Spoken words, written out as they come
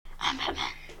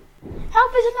gentlemen,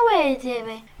 help is in the way,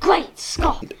 dearie. Great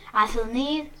Scott! I feel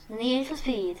the need for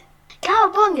speed.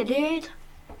 Cowabunga, dude!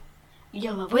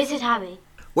 You're a wizard, Harry.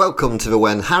 Welcome to the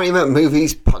When Harry Met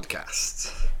Movies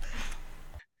podcast.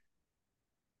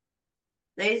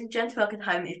 Ladies and gentlemen, welcome to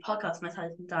Harry Met Movies podcast. My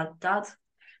name is Dad.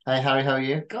 Hi Harry, how are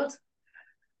you? Good.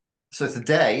 So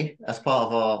today, as part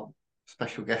of our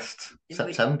special guest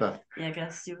September, Yeah, I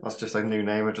guess. that's just a new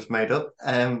name I just made up.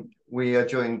 We are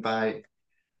joined by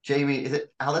Jamie. Is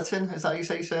it Allerton? Is that how you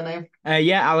say your surname?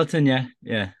 Yeah, Allerton.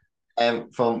 Yeah.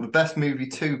 From the Best Movie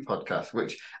 2 podcast,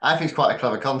 which I think is quite a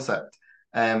clever concept.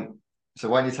 So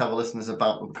why don't you tell the listeners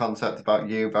about the concept, about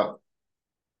you, about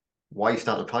why you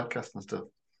started a podcast and stuff?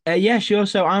 Yeah, sure.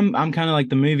 So I'm kind of like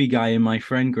the movie guy in my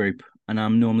friend group, and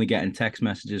I'm normally getting text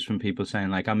messages from people saying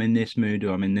like, I'm in this mood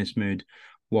or I'm in this mood.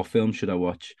 What film should I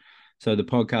watch? So the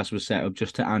podcast was set up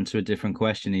just to answer a different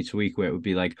question each week, where it would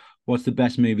be like, what's the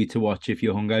best movie to watch if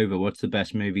you're hungover? What's the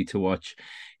best movie to watch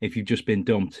if you've just been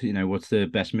dumped? You know, what's the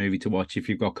best movie to watch if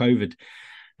you've got COVID?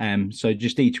 So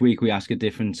just each week we ask a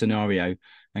different scenario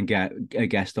and get a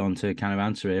guest on to kind of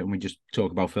answer it, and we just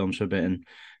talk about films for a bit. And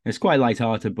it's quite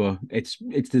lighthearted, but it's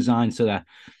designed so that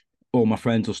all my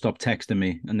friends will stop texting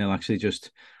me and they'll actually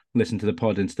just listen to the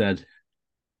pod instead.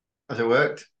 Has it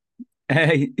worked?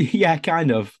 Yeah,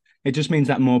 kind of. It just means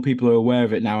that more people are aware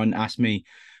of it now and ask me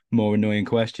more annoying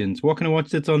questions. What can I watch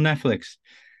that's on Netflix?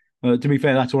 To be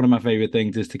fair, that's one of my favorite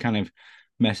things, is to kind of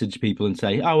message people and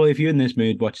say, oh, well, if you're in this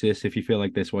mood, watch this. If you feel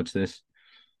like this, watch this.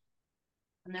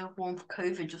 I know one for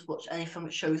COVID, just watch any film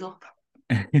that shows up.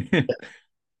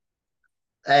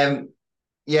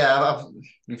 Yeah,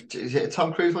 is it a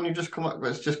Tom Cruise one you've just come out?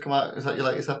 It's just come out. Is that your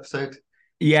latest episode?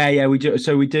 Yeah, we do.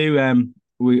 So we do.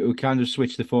 We kind of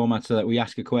switch the format so that we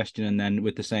ask a question, and then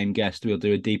with the same guest, we'll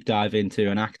do a deep dive into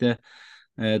an actor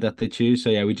that they choose. So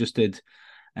yeah, we just did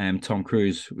Tom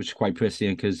Cruise, which is quite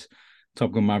pristine because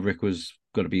Top Gun Maverick was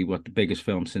got to be the biggest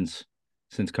film since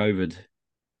COVID.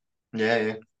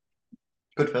 Yeah,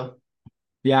 good film.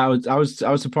 Yeah, I was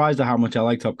surprised at how much I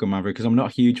like Top Gun Maverick, because I'm not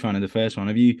a huge fan of the first one.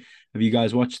 Have you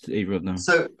guys watched either of them?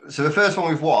 So the first one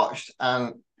we've watched,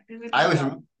 and I was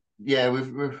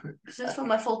we've This one,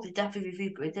 my fault, they definitely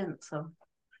reviewed, but we didn't. So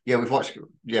we've watched.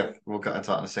 Yeah, we'll get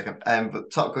into that in a second.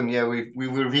 But Top Gun, we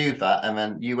reviewed that, and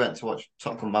then you went to watch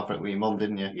Top Gun Maverick with your mum,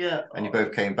 didn't you? Yeah. And you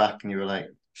both came back, and you were like,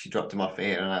 she dropped him off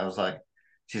here, and I was like,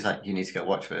 she's like, you need to go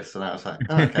watch this, and I was like,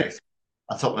 oh, okay. So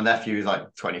I took my nephew, who's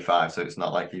like 25, so it's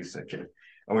not like he's a kid,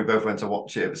 and we both went to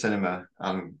watch it at the cinema,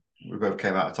 and we both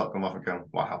came out of Top Gun Maverick going,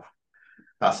 wow,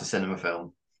 that's a cinema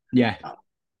film. Yeah.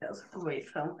 It was a great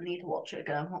film. I need to watch it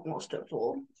again. I've not watched it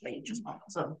for ages now.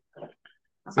 So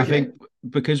I think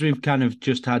because we've kind of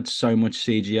just had so much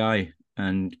CGI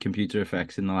and computer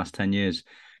effects in the last 10 years,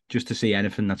 just to see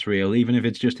anything that's real, even if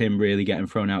it's just him really getting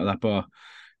thrown out of that bar,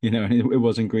 you know, and it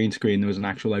wasn't green screen, there was an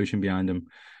actual ocean behind him,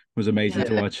 was amazing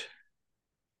to watch.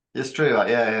 It's true.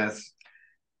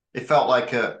 It felt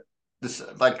like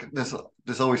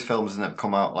there's always films that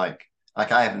come out like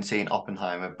I haven't seen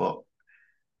Oppenheimer, but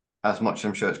as much as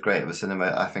I'm sure it's great at the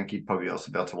cinema, I think you'd probably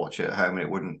also be able to watch it at home and it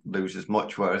wouldn't lose as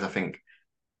much. Whereas I think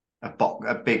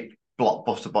a big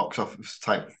blockbuster box office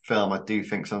type film, I do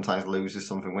think sometimes loses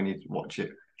something when you watch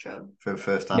it for the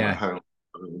first time at home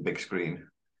on the big screen.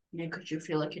 Yeah, because you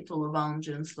feel like it's all around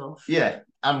you and stuff. Yeah,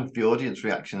 and the audience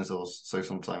reactions also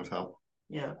sometimes help.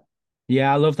 Yeah.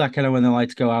 Yeah, I love that kind of when the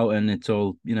lights go out and it's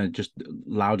all, you know, just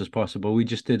loud as possible. We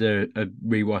just did a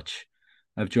rewatch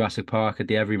of Jurassic Park at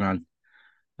the Everyman,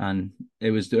 and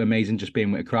it was amazing just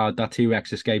being with a crowd. That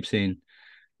T-Rex escape scene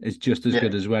is just as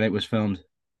good as when it was filmed.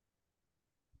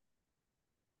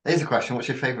 Here's a question: what's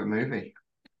your favourite movie?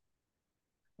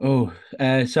 Oh,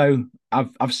 so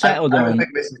I've settled on. I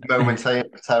think this is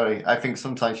momentary. I think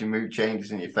sometimes your mood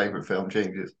changes and your favourite film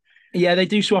changes. Yeah, they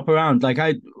do swap around. Like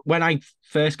when I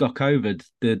first got COVID,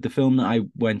 the film that I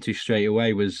went to straight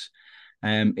away was,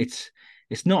 it's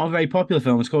not a very popular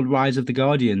film. It's called Rise of the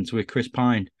Guardians with Chris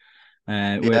Pine,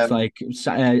 where it's like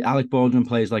Alec Baldwin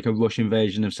plays like a Russian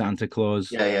version of Santa Claus.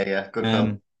 Yeah. Good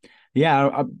film.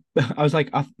 Yeah, I was like,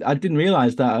 I didn't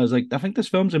realize that. I was like, I think this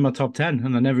film's in my top 10,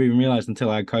 and I never even realized until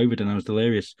I had COVID and I was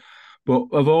delirious. But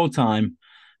of all time,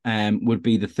 would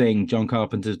be The Thing, John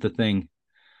Carpenter's The Thing.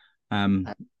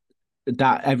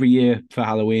 That every year for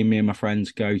Halloween, me and my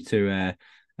friends go to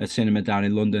a cinema down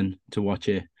in London to watch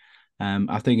it.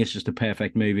 I think it's just a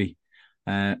perfect movie.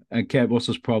 And Kurt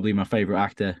Russell's probably my favorite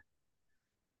actor.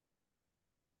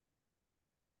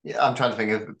 Yeah, I'm trying to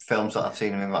think of films that I've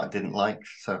seen him in that I didn't like,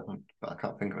 but I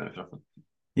can't think of anything.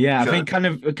 Yeah, Sure. I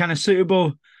think kind of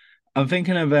suitable. I'm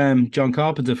thinking of John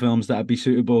Carpenter films that'd be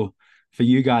suitable for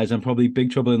you guys, and probably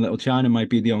Big Trouble in Little China might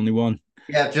be the only one.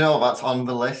 Yeah, do you know what? That's on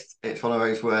the list. It's one of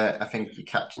those where I think you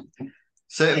catch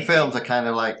certain films are kind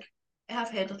of like, I have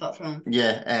heard of that film.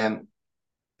 yeah,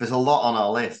 there's a lot on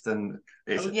our list, and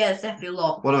it's It's definitely a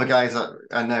lot. one of the guys that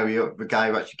I know, the guy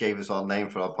who actually gave us our name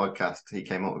for our podcast, he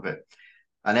came up with it.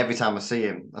 And every time I see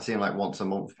him like once a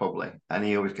month probably, and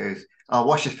he always goes, "Oh,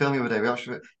 watch this film the other day. We watched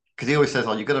it." Because he always says,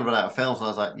 "Oh, you're going to run out of films." And I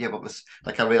was like, "Yeah, but this,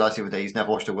 like I realized the other day he's never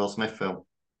watched a Will Smith film."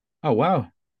 Oh wow.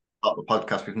 On the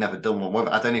podcast, we've never done one.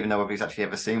 I don't even know if he's actually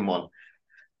ever seen one.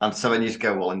 And so then you just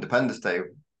go, well, Independence Day,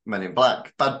 Men in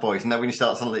Black, Bad Boys, and then when you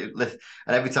start on the list,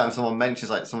 and every time someone mentions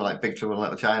like something like Big Trouble in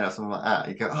Little China or something like that,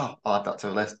 you go, oh, I'll add that to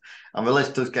a list. And the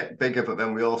list does get bigger, but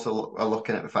then we also are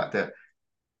looking at the fact that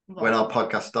when our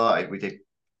podcast started, we did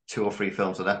 2 or 3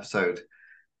 films an episode,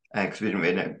 because we didn't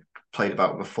really played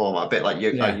about the format a bit like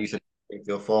you. I use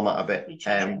your format a bit.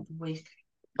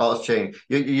 Oh, it's changed.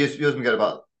 Yours been going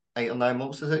about 8 or 9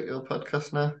 months, is it? Your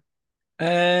podcast now?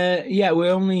 Yeah,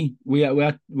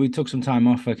 we took some time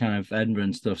off for kind of Edinburgh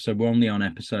and stuff, so we're only on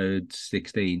episode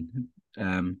 16.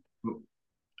 And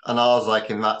ours, like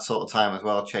in that sort of time as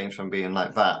well, changed from being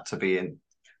like that to being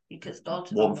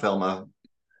one film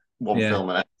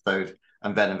an episode,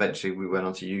 and then eventually we went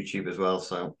onto YouTube as well.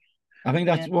 So I think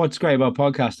that's what's great about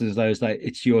podcasting is those like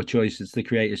it's your choice, it's the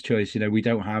creator's choice. You know, we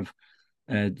don't have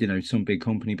some big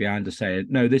company behind us saying,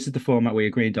 no, this is the format we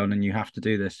agreed on, and you have to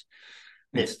do this.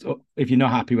 It's if you're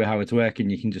not happy with how it's working,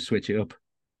 you can just switch it up.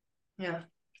 Yeah.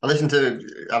 I've listened to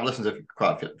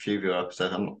quite a few of your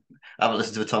episodes. I haven't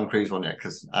listened to the Tom Cruise one yet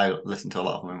because I listen to a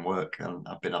lot of them in work, and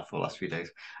I've been off for the last few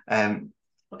days.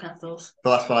 What kind of those? The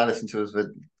last one I listened to was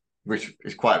which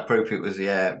is quite appropriate, was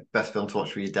the best film to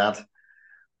watch with your dad.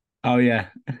 Oh yeah.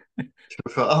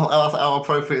 How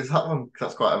appropriate is that one?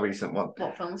 That's quite a recent one.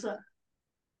 What film is it?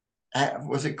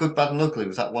 Was it Good, Bad and Ugly?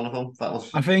 Was that one of them? That was.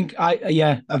 I think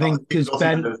because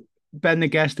Ben the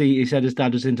guest, he said his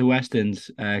dad was into westerns,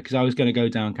 because I was going to go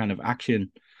down kind of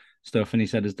action stuff, and he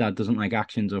said his dad doesn't like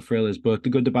actions or thrillers, but The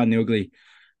Good, the Bad and the Ugly,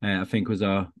 I think was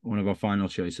one of our final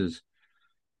choices,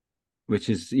 which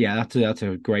is that's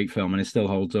a great film, and it still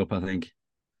holds up, I think.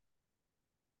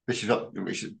 We should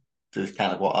do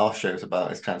kind of what our show's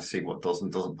about, is kind of see what does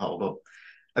and doesn't hold up.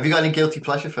 Have you got any guilty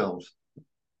pleasure films?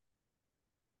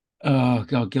 Oh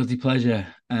God, guilty pleasure.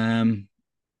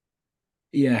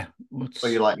 Yeah. Or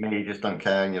you like me, you just don't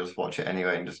care and you just watch it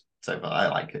anyway and just say, "But I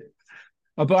like it."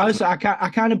 Oh, but I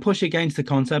kind of push against the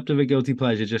concept of a guilty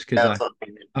pleasure just because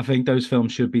I think those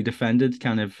films should be defended.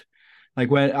 Kind of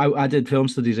like where I did film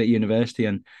studies at university,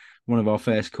 and one of our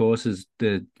first courses,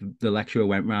 the lecturer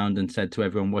went round and said to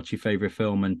everyone, "What's your favorite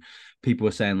film?" And people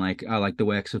were saying like, "I like the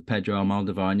works of Pedro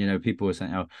Almodovar." And, people were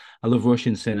saying, "Oh, I love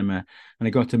Russian cinema." And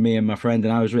it got to me and my friend,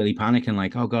 and I was really panicking,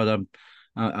 like, "Oh God,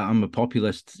 I'm a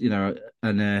populist,"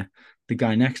 And the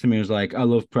guy next to me was like, "I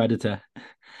love Predator,"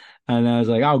 and I was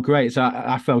like, "Oh great!" So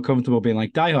I felt comfortable being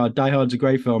like, Die Hard. Die Hard's a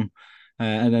great film."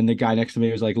 And then the guy next to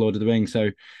me was like, Lord of the Rings.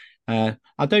 So I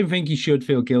don't think you should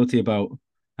feel guilty about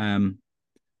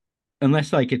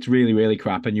unless like it's really, really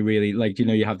crap and you really like,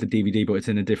 you have the DVD, but it's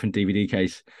in a different DVD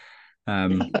case.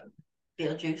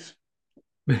 Beetlejuice.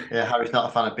 Yeah, Harry's not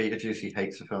a fan of Beetlejuice. He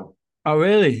hates the film. Oh,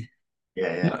 really?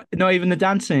 Yeah. Not even the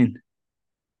dance scene.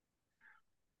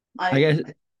 I guess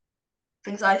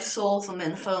things I saw them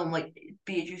in the film, like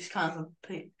Beetlejuice kind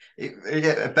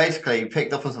of. Basically, he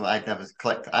picked up on something I'd never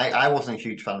collected. I wasn't a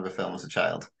huge fan of the film as a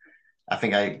child. I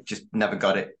think I just never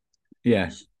got it. Yeah.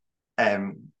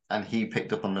 And he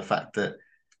picked up on the fact that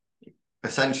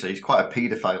essentially he's quite a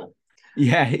paedophile.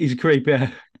 Yeah, he's a creep,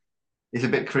 yeah. He's a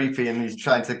bit creepy, and he's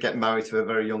trying to get married to a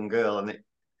very young girl, and it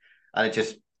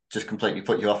just completely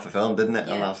put you off the film, didn't it?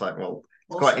 Yeah. And I was like, well,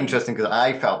 it's quite interesting because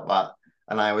I felt that,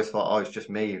 and I always thought, oh, it's just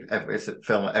me. It's a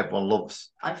film that everyone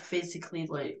loves. I physically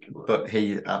like. But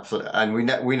he absolutely, and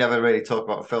we never really talk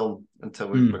about film until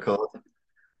we record.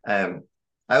 I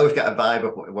always get a vibe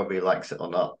of whether he likes it or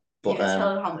not. But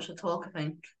tell how much I talk, I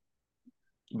think.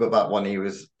 But that one,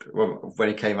 when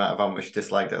he came out of how much he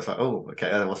disliked it, I was like, oh, okay,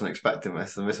 I wasn't expecting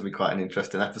this, and this will be quite an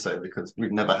interesting episode because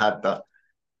we've never had that.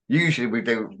 Usually we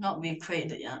do. We've not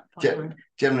recreated it yet.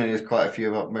 Generally, there's quite a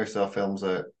few. Most of our films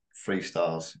are 3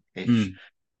 stars ish. Because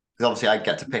obviously I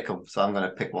get to pick them, so I'm going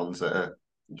to pick ones that are.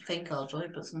 You think I'll enjoy,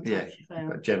 but sometimes you fail.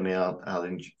 But generally, I'll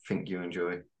think you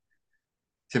enjoy.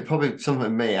 So probably something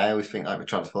with me, I always think like the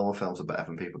Transformer films are better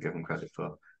than people give them credit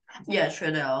for. Yeah,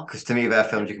 sure they are. Because to me, they're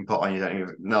films you can put on. You don't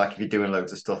even know, like if you're doing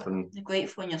loads of stuff, and they're great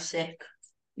for when you're sick.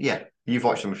 Yeah, you've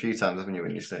watched them a few times, haven't you?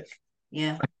 When you're sick.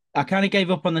 Yeah. I kind of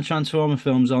gave up on the Transformer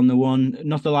films on the one,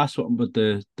 not the last one, but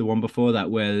the one before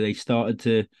that, where they started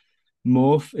to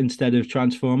morph instead of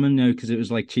transforming, because it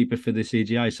was like cheaper for the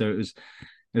CGI. So it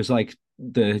was like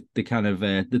the kind of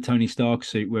the Tony Stark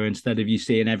suit, where instead of you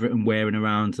seeing everything wearing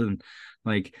around and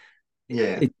like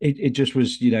Yeah. it just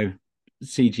was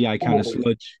CGI kind of Bumblebee.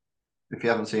 sludge. If you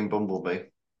haven't seen Bumblebee,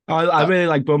 I really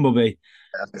like Bumblebee.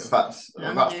 that's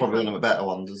Yeah, probably one of the better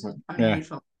ones, isn't it? I Yeah. mean,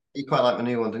 from You quite like the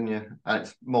new one, didn't you? And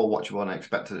it's more watchable than I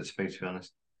expected it to be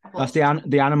honest. That's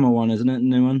the animal one, isn't it? The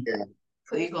new one. Yeah.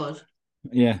 pretty good.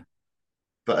 Yeah.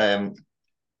 But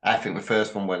I think the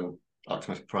first one when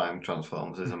Optimus Prime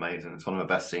transforms is amazing. It's one of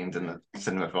the best scenes in the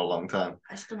cinema for a long time.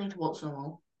 I still need to watch them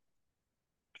all.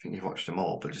 I think you've watched them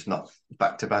all, but just not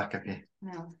back to back, have you?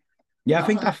 No. Yeah, I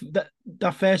think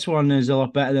that first one is a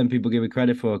lot better than people give it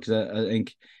credit for, because I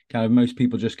think kind of most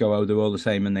people just go, oh, they're all the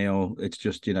same, and it's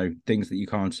just things that you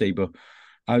can't see. But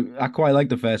I quite like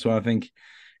the first one. I think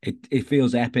it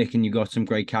feels epic, and you got some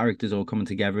great characters all coming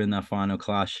together in that final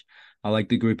clash. I like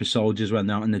the group of soldiers when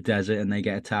they're out in the desert and they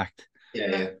get attacked.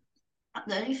 Yeah.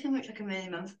 The only thing which I can really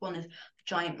remember one is the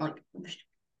giant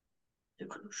the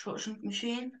construction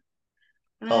machine.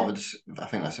 Oh, I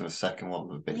think that's in the second one,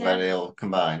 the bit Yeah. where they all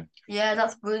combine. Yeah,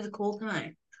 that's really cool to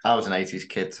me. I was an 80s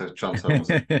kid, so Transformers,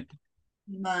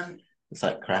 Man, it's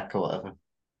like crack or whatever.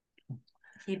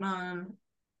 He-Man.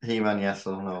 He-Man, yes,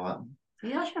 I know that.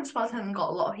 Yeah, actually, I'm surprised I haven't got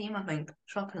a lot of He-Man, I think,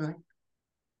 shockingly.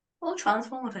 All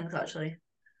Transformer things, actually.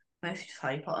 Mostly just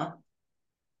Harry Potter.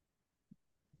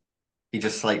 He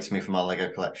just slates me for my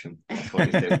Lego collection. That's what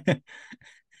he's doing.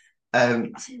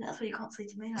 See, that's what you can't say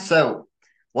to me. So,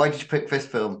 why did you pick this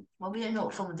film? Well, we don't know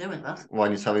what film we're doing, but Why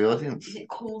don't you tell the audience? is it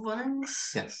Cool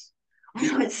Runnings? Yes. I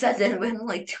know it said it when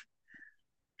like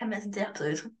 10 minutes into the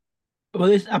episode.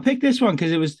 Well, I picked this one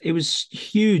because it was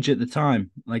huge at the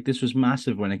time. Like, this was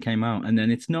massive when it came out, and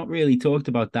then it's not really talked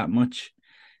about that much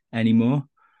anymore.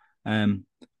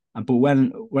 But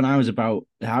when I was about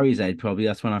Harry's age, probably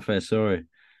that's when I first saw it,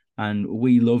 and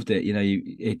we loved it.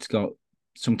 It's got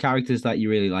some characters that you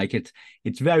really like.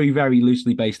 It's very, very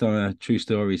loosely based on a true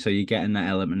story, so you're getting that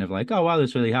element of like, oh wow,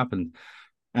 this really happened.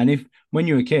 And when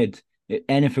you were a kid,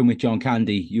 anything with John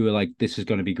Candy, you were like, this is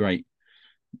going to be great.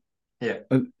 Yeah.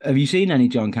 Have you seen any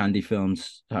John Candy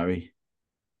films, Harry?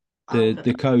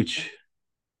 The coach.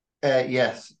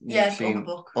 Yes. Yeah, You've seen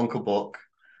Uncle Buck. Uncle Buck.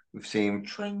 We've seen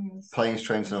Trains. Planes,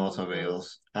 Trains, and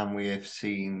Automobiles, and we have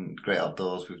seen Great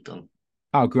Outdoors. We've done.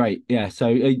 Oh, great! Yeah. So,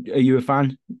 are you a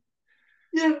fan?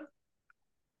 Yeah.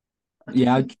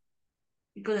 Yeah.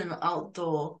 You're good in the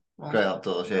outdoor one. Great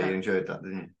Outdoors. Yeah, you enjoyed that,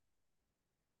 didn't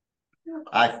you?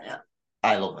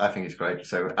 I think it's great.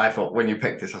 So I thought when you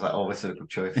picked this, I was like, oh, this is a good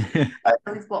choice.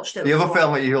 We've watched it. The other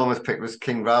film that you almost picked was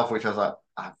King Ralph, which I was like,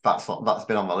 that's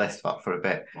been on my list for a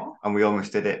bit, What? and we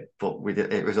almost did it, but we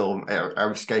did. It was all I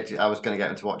was scheduled. I was going to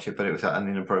get him to watch it, but it was at an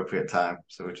inappropriate time,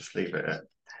 so we'll just leave it at.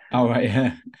 All right.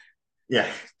 Yeah. Yeah,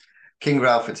 King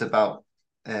Ralph. It's about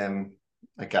a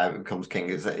guy who becomes king.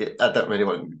 I don't really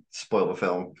want to spoil the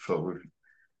film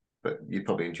but you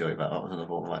probably enjoy that. That was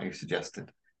another one that you suggested.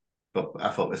 But I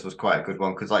thought this was quite a good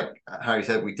one because, like Harry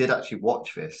said, we did actually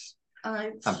watch this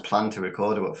and plan to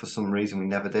record it, but for some reason we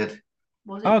never did.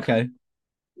 Was it? Okay.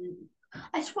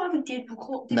 I swear we did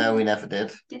record. No, we never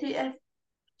did. Did it? I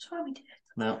swear we did.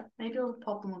 No, Maybe there was a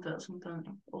problem with it or something.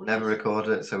 never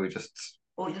recorded it, so we just.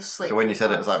 Or we just slipped. So when you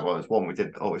said it, was like, well, it's one we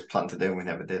did always plan to do, and we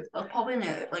never did. It was probably in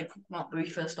it, like when we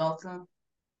first started.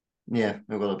 Yeah,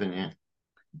 it would have been, yeah.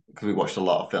 Because we watched a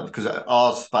lot of films. Because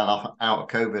ours span off out of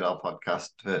COVID, our podcast.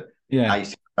 But Yeah. I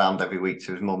used to go around every week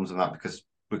to his mum's and that because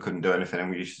we couldn't do anything, and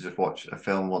we used to just watch a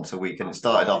film once a week. And it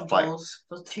started off like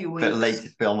for 2 weeks. the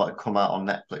latest film that had come out on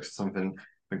Netflix or something.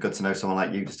 Been good to know someone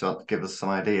like you just to give us some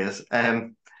ideas.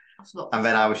 And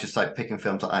then I was just like picking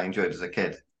films that I enjoyed as a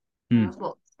kid.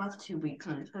 That's 2 weeks.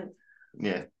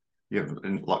 Yeah, you've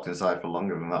been locked inside for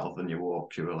longer than that. Than you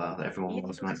walked, you were allowed. Everyone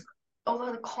was, mate. Oh, I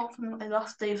had a cough in my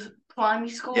last day of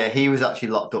primary school. Yeah, he was actually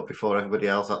locked up before everybody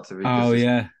else had to. Oh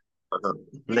yeah.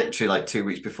 Literally, like 2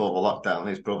 weeks before the lockdown,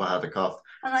 his brother had a cough.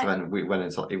 He went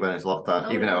into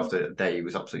lockdown. Even after a day, he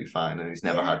was absolutely fine, and he's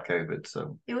never had COVID.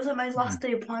 So it was my last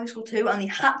day of primary school too, and he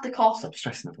had the cough. Stop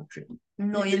stressing about it.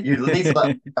 Annoying. You need to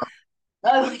like.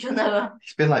 No, I can never.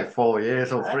 It's been like 4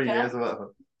 years or 3 years or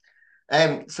whatever.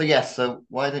 So yes, so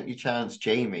why don't you challenge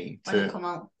Jamie When did it come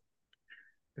out?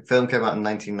 The film came out in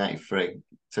 1993.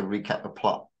 To recap the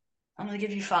plot, I'm gonna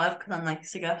give you 5 because I'm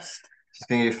nice to guest. Just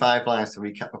going to give you 5 lines to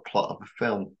recap the plot of the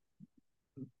film.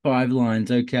 5 lines.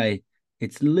 Okay.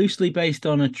 It's loosely based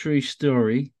on a true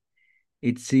story.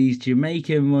 It's these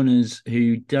Jamaican runners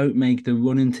who don't make the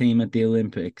running team at the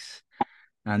Olympics,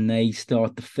 and they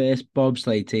start the first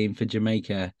bobsleigh team for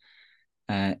Jamaica.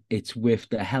 It's with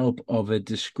the help of a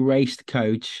disgraced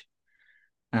coach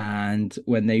And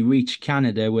when they reach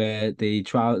Canada, where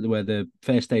the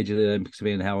first stage of the Olympics are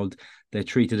being held, they're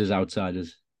treated as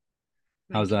outsiders.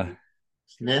 How's that?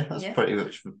 Yeah, that's Yeah. pretty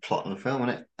much the plot of the film,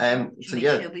 isn't it? So Make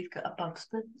yeah, sure we've got a bug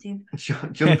split team.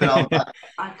 jumping on.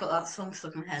 I've got that song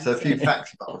stuck in my head. So a few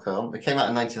facts about the film. It came out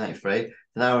in 1993. It's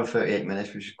an hour and 38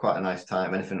 minutes, which is quite a nice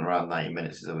time. Anything around 90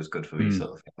 minutes is always good for these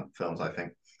sort of films, I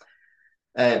think.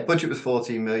 Budget was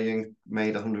 14 million,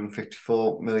 made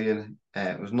 154 million.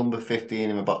 It was number 15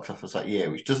 in the box office that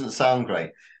year, which doesn't sound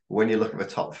great. But when you look at the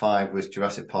top five, was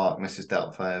Jurassic Park, Mrs.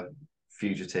 Doubtfire,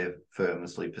 Fugitive, Firm, and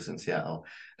Sleepers in Seattle.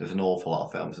 There's an awful lot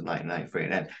of films in 1993.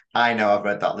 And then I know I've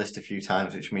read that list a few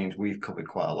times, which means we've covered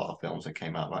quite a lot of films that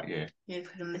came out that year. Yeah, we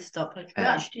could have missed up. Like, we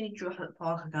actually need Jurassic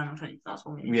Park again. I think that's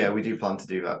what we need. Yeah, we do plan to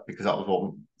do that because that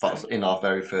was in our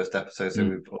very first episode, so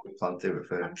we plan to do it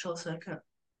for. I'm Short Circuit.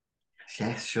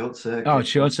 Yes, Short Circuit. Oh,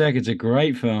 Short Circuit's a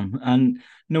great film, and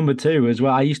number two as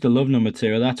well. I used to love number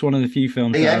two. That's one of the few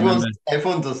films. Yeah,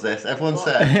 everyone does this. Everyone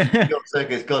says Short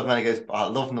Circuit's good. Man, he goes, I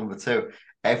love number two.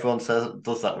 Everyone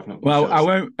does that with number. Well, I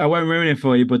won't ruin it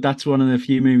for you, but that's one of the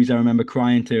few movies I remember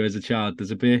crying to as a child.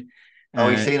 There's a bit.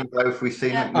 We've seen them both. We've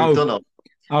seen them. We've done them.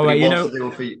 Oh,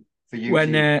 right, for you.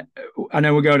 When I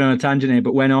know we're going on a tangent here,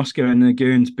 but when Oscar and the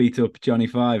goons beat up Johnny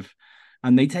Five,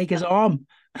 and they take his arm,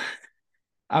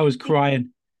 I was crying.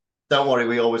 Don't worry,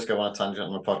 we always go on a tangent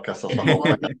on the podcast. That's the whole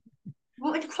point.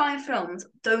 What would crying films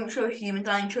don't show a human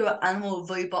dying, show an animal or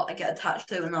robot I get attached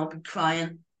to, and I'll be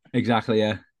crying. Exactly,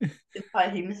 yeah. It's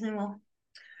quite humans anymore.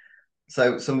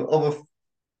 So some other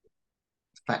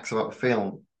facts about the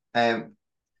film.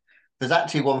 There's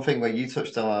actually one thing where you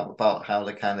touched on about how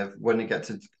they kind of, when they get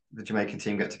to the Jamaican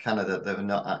team get to Canada, they were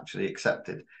not actually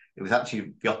accepted. It was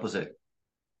actually the opposite.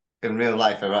 In real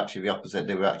life, they were actually the opposite.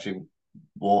 They were actually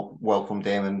welcomed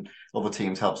in, and other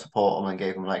teams helped support them and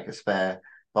gave them like a spare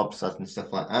bobsled and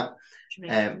stuff like that.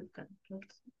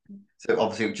 So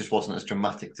obviously, it just wasn't as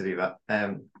dramatic to do that.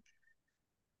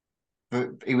 But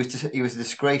he was a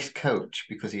disgraced coach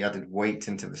because he added weight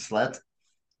into the sled,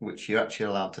 which you're actually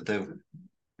allowed to do.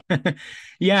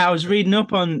 Yeah, I was reading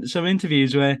up on some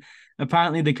interviews where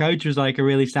apparently the coach was like a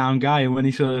really sound guy, and when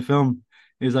he saw the film,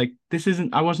 he was like,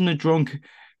 I wasn't a drunk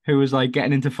who was like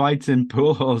getting into fights in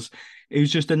pool halls. He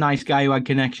was just a nice guy who had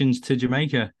connections to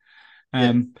Jamaica.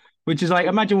 Which is like,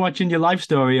 imagine watching your life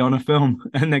story on a film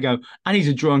and they go, and he's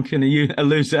a drunk and a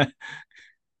loser.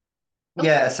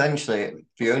 Yeah, essentially,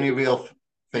 the only real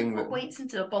thing that weights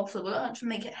into a bobsled will actually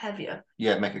make it heavier.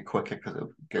 Yeah, make it quicker because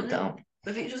it'll go down.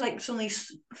 But if it's just like suddenly,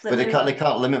 but they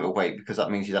can't limit the weight because that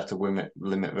means you'd have to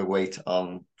limit the weight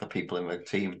on the people in the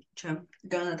team. True.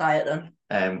 Go on a diet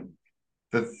then.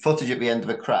 The footage at the end of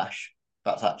a crash,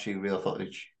 that's actually real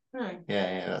footage.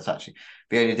 Yeah, that's actually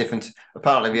the only difference.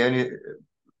 Apparently,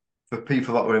 the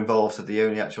people that were involved said the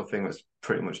only actual thing that's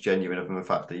pretty much genuine, other than the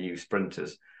fact they use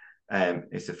sprinters,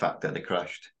 is the fact that they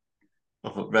crashed.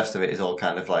 The rest of it is all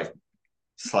kind of like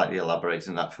slightly elaborated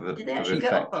in that for the. Did they actually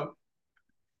get up?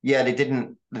 Yeah, they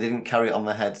didn't carry it on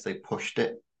their heads. They pushed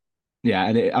it. Yeah,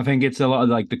 and I think it's a lot of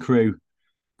like the crew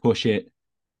push it,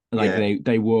 like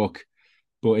they walk,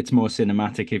 but it's more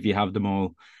cinematic if you have them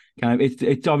all. Kind of,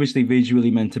 it's obviously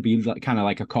visually meant to be like, kind of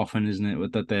like a coffin, isn't it?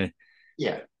 With that they.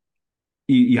 Yeah.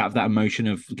 You have that emotion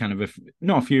of kind of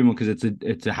not a funeral because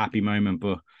it's a happy moment,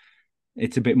 but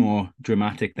it's a bit more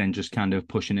dramatic than just kind of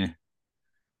pushing it.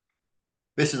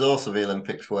 This is also the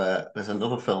Olympics where there's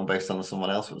another film based on someone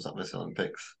else who was at this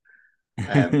Olympics.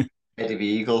 Eddie the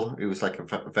Eagle, who was like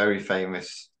a very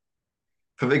famous,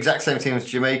 for the exact same team as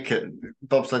Jamaica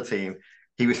bobsled team.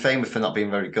 He was famous for not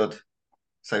being very good.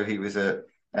 So he was a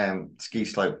ski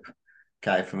slope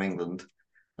guy from England.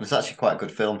 And it's actually quite a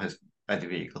good film, his Eddie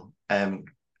the Eagle.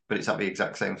 But it's at the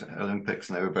exact same Olympics,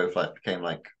 and they were both became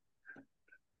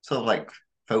sort of like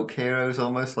folk heroes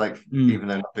almost, even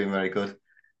though not being very good.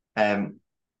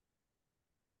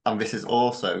 And this is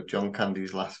also John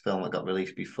Candy's last film that got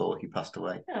released before he passed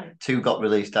away. Yeah. 2 got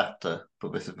released after,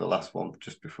 but this is the last one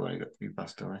just before he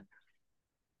passed away.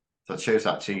 So it shows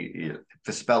actually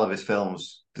the spell of his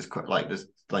films. There's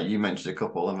like you mentioned a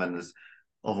couple, and then there's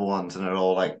other ones, and they're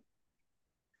all like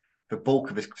the bulk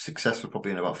of his success was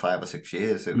probably in about 5 or 6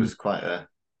 years. It was quite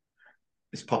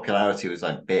his popularity was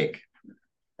like big.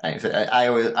 And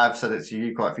I've said it to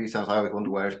you quite a few times. I always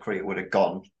wonder where his career would have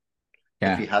gone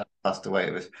if he had passed away.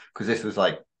 It was because this was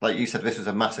like you said, this was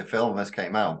a massive film when this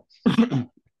came out. And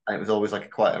it was always like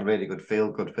quite a really good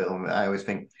feel-good film. I always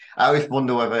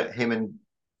wonder whether him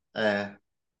and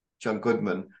John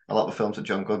Goodman, a lot of the films that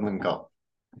John Goodman got,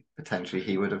 potentially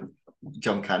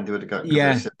John Candy would have got.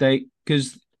 Yeah,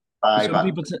 because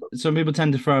vibe. Some people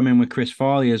tend to throw him in with Chris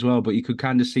Farley as well, but you could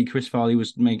kind of see Chris Farley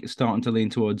was starting to lean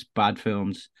towards bad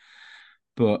films.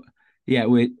 But yeah,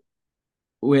 with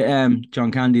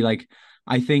John Candy, like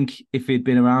I think if he'd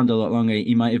been around a lot longer,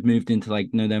 he might have moved into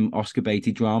like them Oscar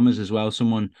baity dramas as well.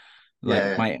 Someone like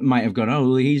Yeah. might have gone, oh,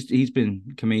 well, he's been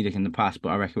comedic in the past, but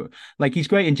I reckon like he's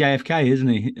great in JFK, isn't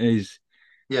he?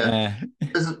 Yeah. Uh,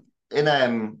 There's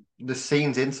in the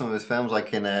scenes in some of his films,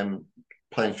 like in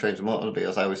Planes, Trains and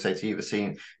Automobiles, I always say to you,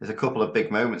 there's a couple of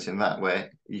big moments in that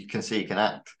where you can see he can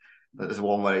act. There's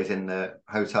one where he's in the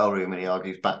hotel room and he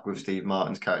argues back with Steve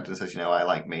Martin's character and says, I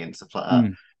like me and stuff like that.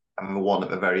 mm, And the one at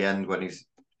the very end when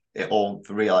the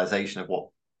realization of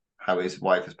how his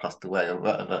wife has passed away or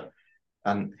whatever.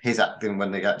 And his acting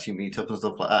when they actually meet up and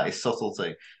stuff like that, his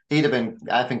subtlety.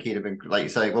 I think he'd have been, like you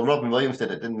say, well, Robin Williams did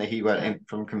it, didn't he? He went in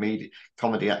from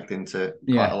comedy acting to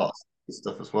quite yeah. a lot of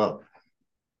stuff as well.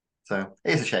 So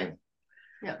it's a shame.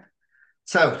 Yeah.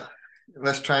 So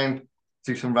let's try and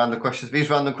do some random questions.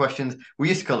 These random questions, we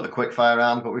used to call it a quick fire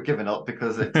round, but we've given up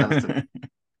because it tends to,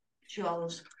 2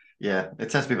 hours. it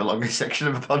tends to be the longest section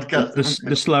of the podcast.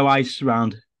 the slow ice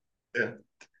round.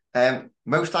 Yeah.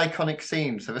 Most iconic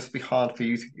scenes. So this would be hard for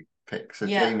you to pick. So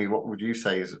Jamie, what would you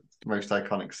say is the most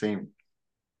iconic scene?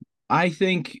 I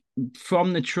think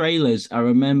from the trailers, I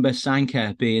remember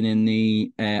Sanker being in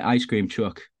the ice cream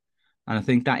truck, and I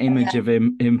think that image of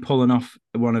him pulling off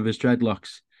one of his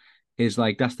dreadlocks is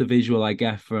like that's the visual I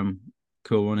get from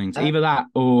Cool Runnings. Either that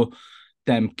or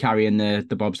them carrying the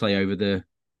bobsleigh over the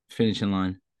finishing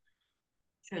line.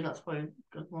 Sure, that's probably a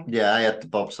good one. Yeah, I had the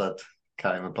bobsled,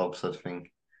 carrying the bobsled thing.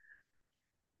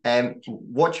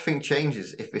 What do you think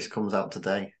changes if this comes out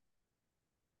today?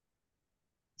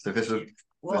 So if this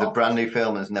was a brand new film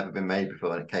and has never been made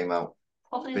before and it came out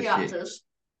Probably this the year. actors.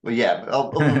 Well, yeah, but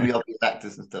other than the obvious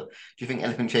actors and stuff, do you think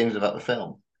anything changes about the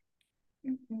film?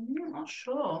 I'm not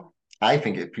sure. I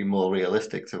think it'd be more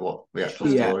realistic to what the actual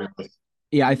story was.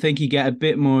 Yeah, I think you get a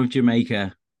bit more of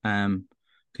Jamaica,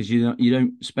 because you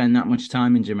don't spend that much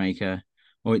time in Jamaica,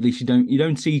 or at least you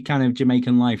don't see kind of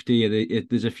Jamaican life, do you?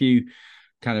 There's a few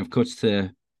kind of cuts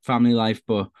to family life,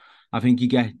 but I think you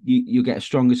get a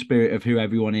stronger spirit of who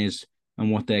everyone is and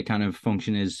what their kind of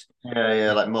function is.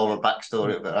 Yeah, like more of a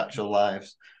backstory of their actual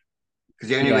lives.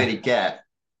 Because you only really get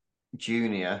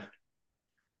Junior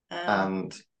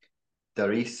and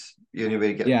Darius. You only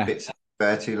really get bits of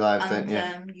their two lives, don't you?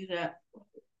 And you get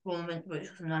woman which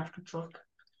was an African truck.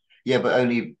 Yeah,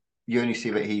 but you only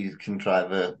see that he can drive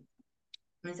what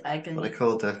they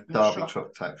call the Derby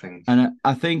truck type thing. And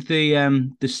I think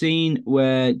the scene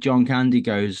where John Candy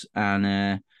goes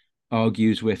and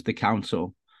argues with the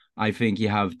council, I think you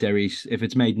have Darius. If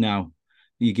it's made now,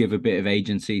 you give a bit of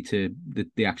agency to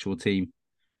the actual team,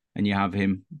 and you have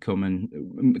him come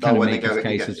and kind of make his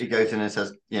cases. He goes in and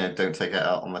says, don't take it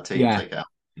out on my team. Take it out.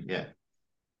 Yeah.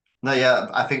 No, yeah,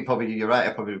 I think probably you're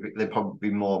right. They'd probably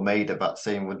be more made of that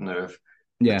scene, wouldn't there, of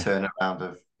the turnaround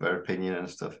of their opinion and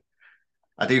stuff.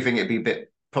 I do think it'd be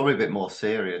probably a bit more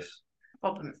serious.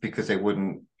 Probably. Because they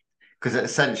wouldn't, because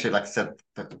essentially, like I said,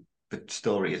 the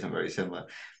story isn't very similar.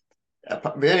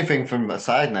 The only thing from a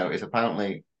side note is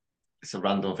apparently, it's a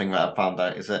random thing that I found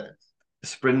out, is that the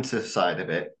sprinter side of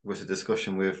it was a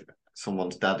discussion with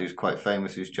someone's dad who's quite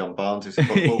famous, who's John Barnes, who's a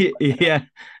football player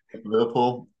at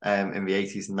Liverpool in the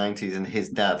 80s and 90s, and his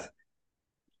dad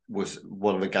was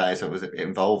one of the guys that was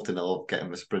involved in all getting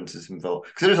the sprinters involved.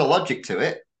 Because there's a logic to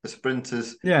it, the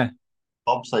sprinters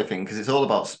bobsleigh thing, because it's all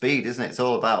about speed, isn't it? It's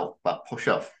all about that push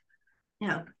off.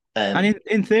 Yeah. And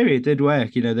in theory, it did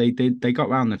work. They got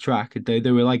round the track. They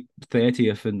were like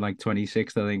 30th and like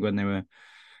 26th, I think, when they were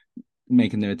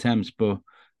making their attempts. But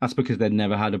that's because they'd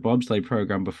never had a bobsleigh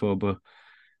program before. But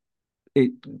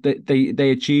they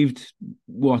achieved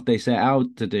what they set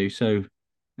out to do. So,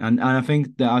 and I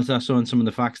think that, as I saw in some of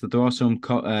the facts, that there are some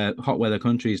hot weather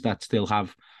countries that still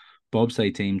have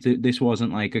bobsleigh teams. This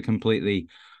wasn't like a completely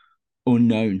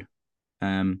unknown.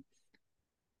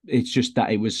 It's just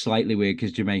that it was slightly weird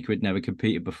because Jamaica had never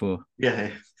competed before. Yeah.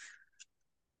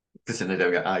 Because then they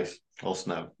don't get ice or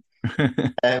snow.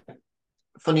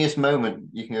 Funniest moment,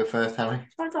 you can go first, Harry.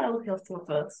 Why did I look at you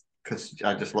first? Because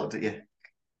I just looked at you.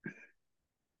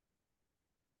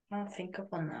 I don't think of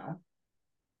one now.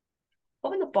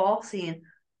 Probably the bar scene,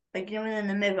 like in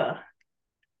the mirror.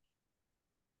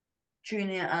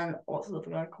 Junior and what's the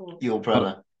other guy called? Your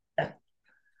brother. Yeah.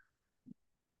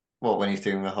 What, when he's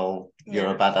doing the whole "you're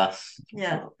a badass"?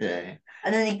 Yeah. Yeah.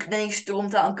 And then he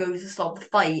storms out and goes to stop the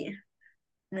fight.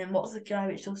 And then what's the guy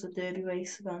which does the derby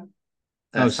race again?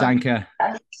 Sanker.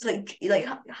 And he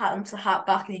hat him to hat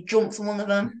back and he jumps on one of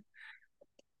them.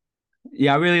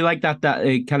 Yeah, I really like that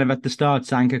kind of at the start,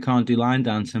 Sanka can't do line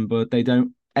dancing, but they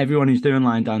don't. Everyone who's doing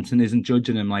line dancing isn't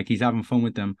judging him, like he's having fun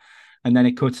with them. And then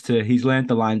it cuts to he's learned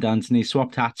the line dance and he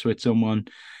swapped hats with someone.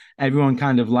 Everyone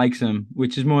kind of likes him,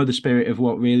 which is more the spirit of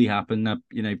what really happened. That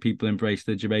people embrace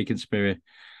the Jamaican spirit,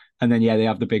 and then they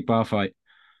have the big bar fight.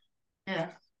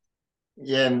 Yeah.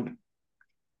 Yeah,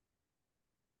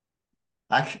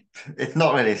 it's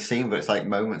not really a scene, but it's like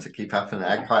moments that keep happening.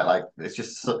 I quite like it's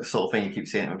just the sort of thing you keep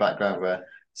seeing in the background where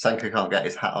Sanka can't get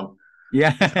his hat on,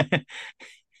 Yeah,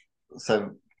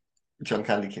 so John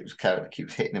Candy keeps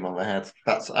hitting him on the head.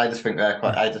 I just think they're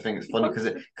quite. I just think it's funny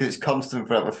because it's constant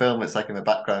throughout the film. It's like in the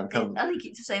background. And he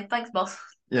keeps saying, "Thanks, boss."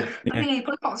 Yeah. I think he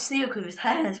probably can't see it because of his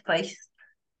hair in his face.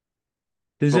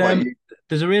 There's What about you?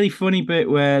 there's a really funny bit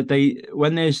where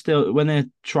when they're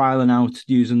trialing out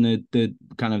using the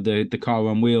kind of the car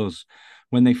on wheels,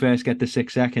 when they first get the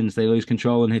 6 seconds, they lose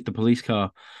control and hit the police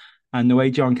car. And the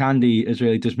way John Candy is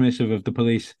really dismissive of the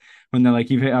police when they're like,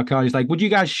 "You've hit our car," he's like, "Would you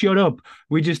guys shut up?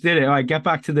 We just did it. All right, get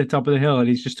back to the top of the hill." And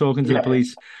he's just talking to the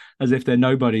police as if they're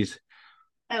nobodies.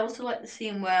 I also like the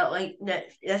scene where like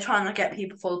they're trying to get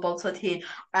people for the bottle team,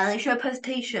 and they show a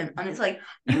presentation, and it's like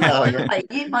you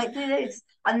might do this,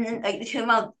 and then like they turn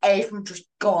around, everyone's just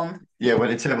gone. Yeah, when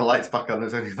they turn the lights back on,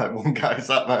 there's only like one guy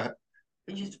sat there.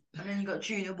 And then you got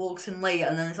Junior walks in late,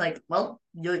 and then it's like, well,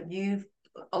 you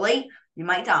are late, you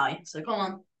might die, so come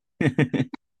on.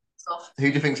 Stuff. Who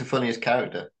do you think's the funniest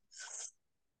character?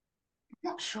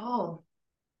 I'm not sure.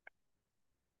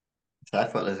 I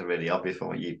thought there's a really obvious one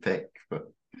what you'd pick,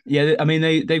 but Yeah, I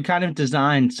mean they've kind of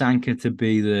designed Sanka to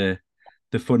be the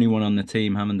funny one on the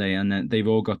team, haven't they? And then they've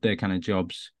all got their kind of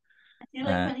jobs. I feel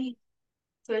like when he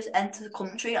first entered the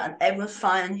country and everyone's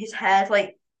finding his hair's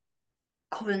like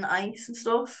covered in ice and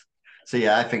stuff. So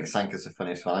yeah, I think Sanka's the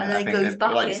funniest one. And I then think it goes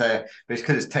back like in. say, but it's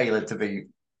because it's tailored to be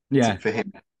for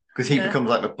him. Because he Yeah. becomes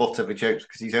like the butt of the jokes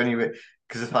because he's only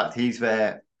because of the fact he's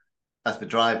there as the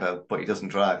driver, but he doesn't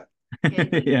drive.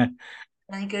 Yeah.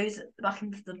 And he goes back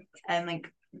into the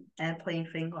like airplane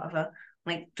thing, whatever.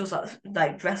 Like does that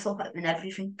like dress up in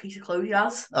everything piece of clothes he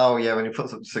has. Oh yeah, when he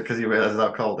puts up because he realizes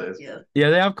how cold it is. Yeah. Yeah,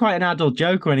 they have quite an adult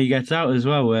joke when he gets out as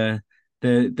well, where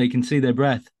they can see their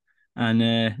breath. And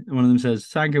one of them says,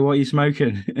 "Sanka, what are you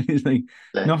smoking?" And he's like,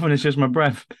 Yeah. "Nothing, it's just my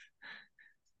breath."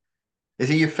 Is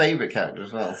he your favourite character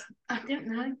as well? I don't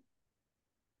know.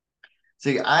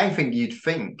 See, I think you'd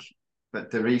think that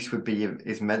Derice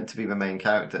is meant to be the main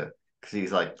character because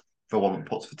he's like the one that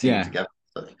puts the team together.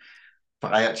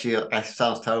 But I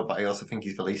sounds terrible, but I also think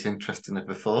he's the least interesting of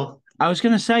the four. I was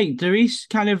gonna say, Derice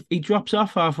he drops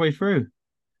off halfway through,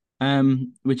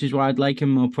 which is why I'd like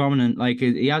him more prominent. Like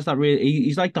he has that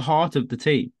he's like the heart of the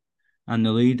team and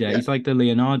the leader. Yeah. He's like the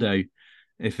Leonardo,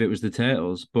 if it was the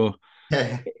Turtles. But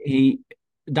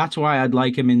that's why I'd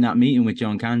like him in that meeting with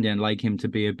John Candy and like him to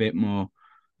be a bit more,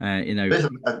 Now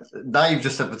you've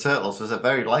just said the Turtles. There's a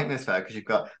very likeness there because you've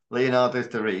got Leonardo's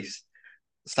Derice,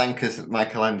 Sanka's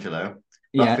Michelangelo,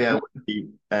 Raphael would be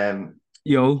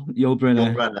Yul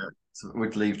Brynner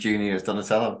would leave Junior as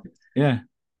Donatello. Yeah.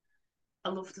 I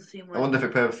love the scene. I wonder if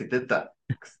it purposely did that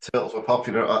because the Turtles were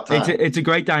popular at that time. It's a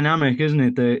great dynamic, isn't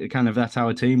it? The kind of that's how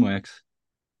a team works.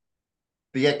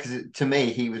 But yeah, because to me,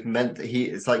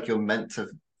 it's like you're meant to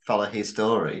follow his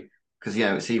story because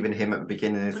it's even him at the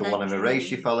beginning is the one in the race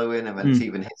you're following, and then it's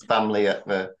even his family at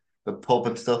the pub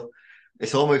and stuff.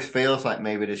 It almost feels like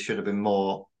maybe there should have been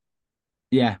more.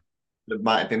 Yeah, there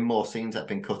might have been more scenes that have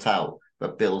been cut out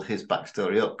that build his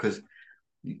backstory up because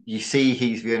you see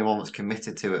he's the only one that's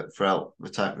committed to it throughout the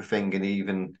type of thing, and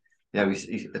even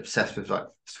he's obsessed with like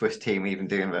Swiss team, even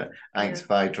doing the Eins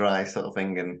by dry sort of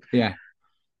thing, and yeah.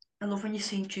 I love when you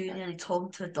see Junior and he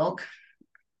talking to the dog.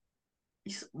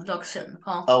 The dog's sitting in the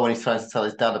car. Oh, when he's trying to tell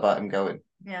his dad about him going.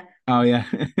 Yeah. Oh yeah,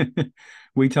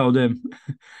 we told him.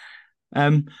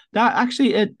 That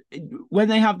actually, when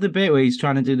they have the bit where he's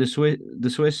trying to do the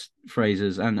Swiss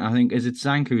phrases, and I think is it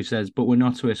Sanka who says, "But we're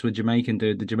not Swiss, we're Jamaican, do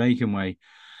it the Jamaican way."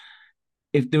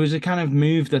 If there was a kind of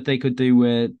move that they could do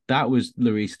where that was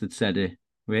Larice that said it,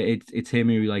 where it's him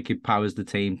who like empowers the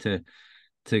team to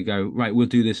go right, we'll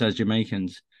do this as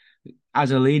Jamaicans,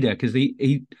 as a leader, because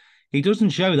he doesn't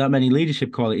show that many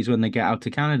leadership qualities when they get out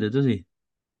to Canada, does he?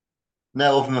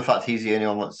 No, other than the fact he's the only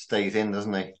one that stays in,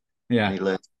 doesn't he? Yeah. And he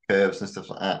learns curves and stuff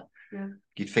like that. Yeah.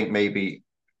 You'd think maybe,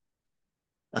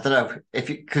 I don't know,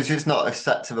 because it's not a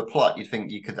set to the plot, you'd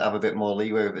think you could have a bit more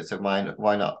leeway with it. So why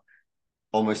not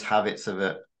almost have it so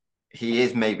that he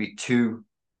is maybe too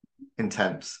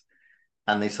intense,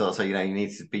 and they sort of say, you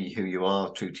need to be who you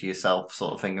are, true to yourself,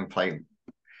 sort of thing, and play.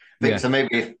 So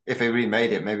maybe if they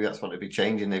remade it, maybe that's what they'd be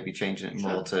changing. They'd be changing it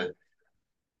more to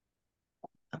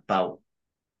about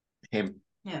him.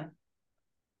 Yeah.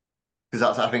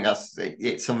 Because I think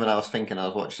it's something I was thinking. I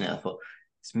was watching it. I thought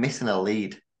it's missing a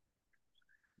lead.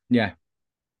 Yeah.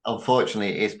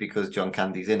 Unfortunately, it's because John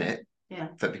Candy's in it. Yeah.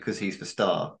 But because he's the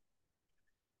star,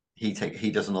 he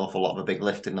does an awful lot of a big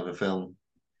lifting of a film.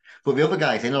 But the other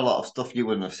guy's in a lot of stuff you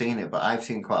wouldn't have seen it, but I've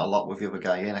seen quite a lot with the other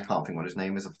guy in. I can't think what his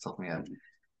name is off the top of my head.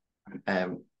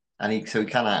 And he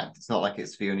can act. It's not like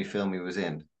it's the only film he was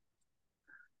in.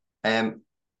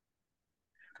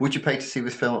 Would you pay to see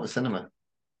this film at the cinema?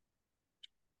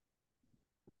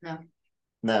 No.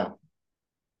 No.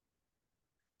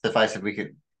 So if I said we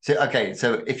could,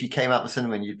 so if you came out the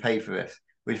cinema and you'd pay for this,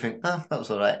 would you think, oh, that was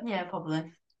all right? Yeah,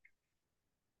 probably.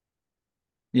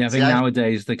 Yeah, I think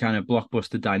nowadays the kind of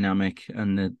blockbuster dynamic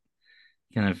and the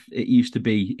kind of it used to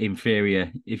be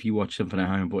inferior if you watch something at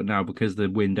home, but now because the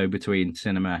window between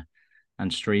cinema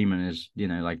and streaming is,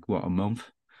 like what, a month,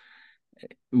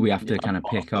 we have to kind of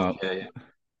pick up. Yeah.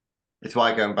 It's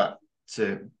why going back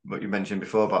to what you mentioned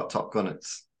before about Top Gun,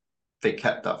 they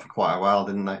kept that for quite a while,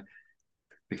 didn't they?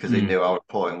 Because they knew how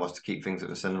important it was to keep things at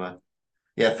the cinema.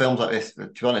 Yeah, films like this, to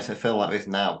be honest, a film like this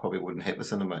now probably wouldn't hit the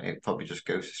cinema. It probably just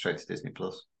goes straight to Disney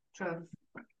Plus. True.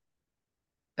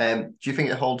 Do you think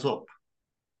it holds up?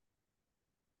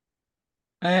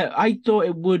 I thought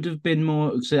it would have been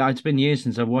more. So it's been years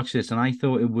since I've watched this, and I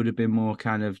thought it would have been more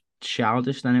kind of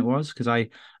childish than it was because I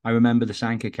remember the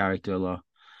Sanka character a lot.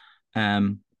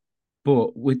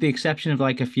 But with the exception of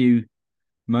like a few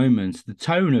moments, the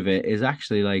tone of it is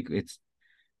actually like it's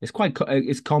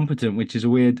it's competent, which is a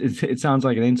weird. It sounds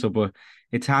like an insult, but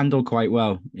it's handled quite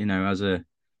well, as a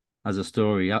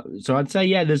story. So I'd say,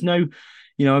 yeah, there's no,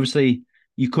 obviously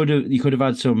you could have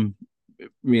had some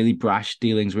really brash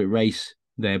dealings with race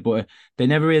there, but they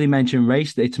never really mention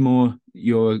race. It's more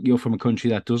you're from a country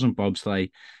that doesn't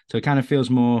bobsleigh, so it kind of feels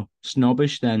more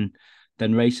snobbish than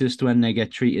racist when they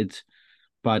get treated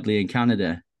badly in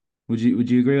Canada. Would you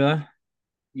agree with that?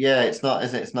 Yeah, it's not,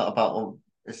 is it? It's not about.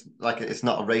 It's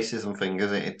not a racism thing,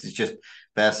 is it? It's just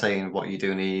they're saying what you're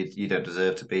doing here, you don't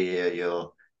deserve to be here.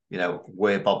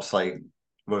 We're bobsleigh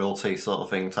royalty sort of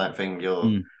thing type thing.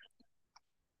 The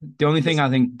only thing I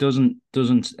think doesn't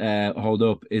hold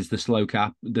up is the slow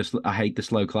clap. I hate the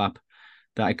slow clap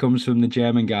that it comes from the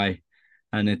German guy,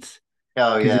 and it's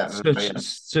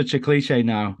such a cliche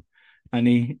now. And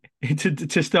he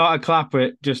to start a clap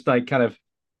with just like kind of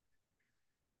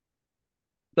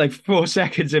like 4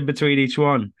 seconds in between each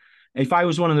one. If I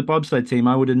was one of the bobsled team,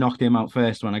 I would have knocked him out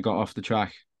first when I got off the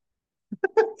track.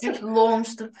 Just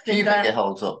launched the Do you think it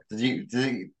holds up? Did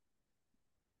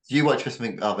you watch this and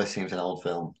think, oh, this seems an old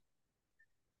film?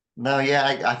 No,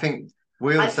 yeah, I think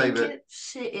we all say that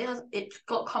it's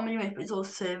got comedy in it, but it's all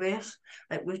serious.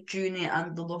 Like with Junior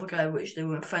and the other guy, which they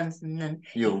were friends, and then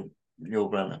Yul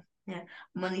Brenner. Yeah,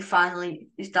 when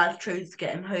his dad tries to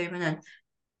get him home, and then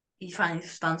he finally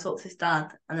stands up to his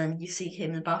dad, and then you see him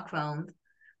in the background,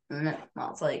 and then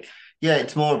that's like, yeah,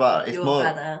 it's more about you're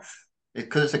badass. I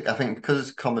think because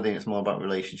it's comedy, it's more about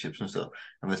relationships and stuff,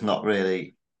 and there's not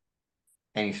really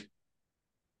any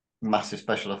massive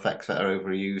special effects that are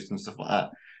overused and stuff like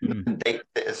that. Date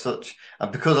it as such,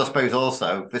 and because I suppose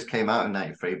also this came out in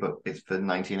 '93, but it's for the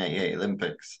 1988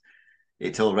 Olympics.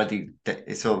 It's already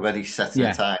set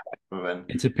in time.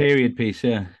 It's a period piece,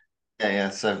 yeah. Yeah.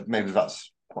 So maybe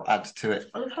that's what adds to it.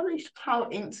 I love how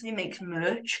instantly makes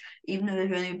merch, even though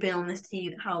they've only been on this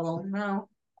team how long now?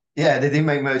 Yeah, they did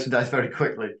make merchandise very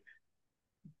quickly.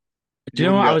 Do you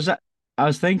know what I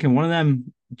was thinking? One of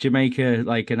them Jamaica,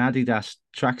 like an Adidas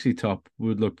tracksuit top,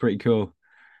 would look pretty cool.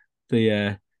 Do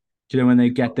you know when they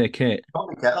get their kit?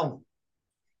 Probably get them.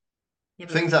 Yeah,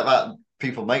 things like that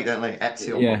people make, don't they?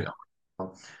 Etsy or yeah.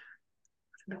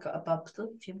 We've got a bad stuff,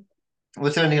 Jim.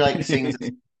 Was there any like scenes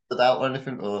that stood out or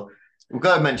anything? Or we've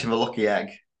got to mention the lucky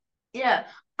egg. Yeah,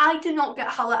 I do not get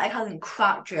how that egg hasn't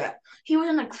cracked yet. He was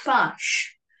in a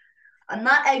crash, and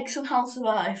that egg somehow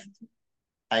survived.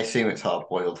 I assume it's hard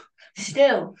boiled.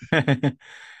 Still. Do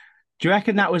you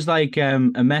reckon that was like a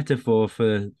metaphor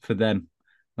for them?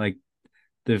 Like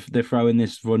they're throwing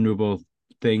this vulnerable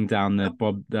thing down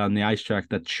the ice track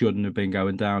that shouldn't have been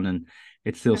going down, and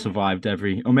it still survived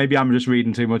or maybe I'm just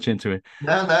reading too much into it.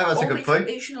 No, that's a good point.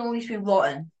 It should always be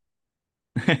rotten.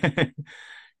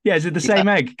 Yeah, is it the same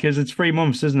egg? Because it's 3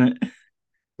 months, isn't it?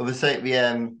 Well,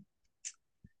 the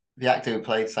actor who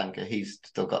played Sanka, he's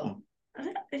still got them.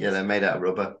 Yeah, they're made out of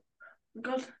rubber.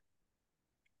 Good.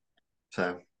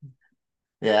 So,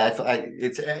 yeah,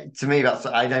 it's to me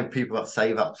I know people that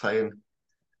say that saying,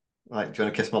 like, do you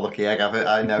want to kiss my lucky egg?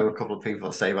 I know a couple of people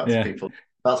that say that to people.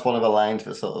 That's one of the lines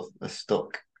that sort of are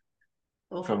stuck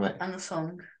from it. And the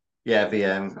song. Yeah,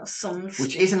 the songs.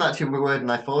 which isn't actually the word,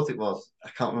 and I thought it was. I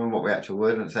can't remember what the actual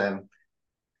word was. No,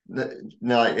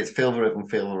 like, it's feel the rhythm,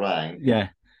 feel the rhyme. Yeah.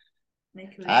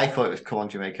 I thought it was Come on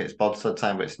Jamaica, it's bobsled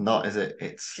time, but it's not, is it?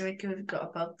 It's Jamaica got a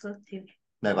bobsled team.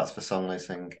 no, that's the song they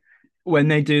sing. When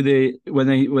they do when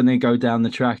they go down the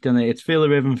track, don't they? It's feel the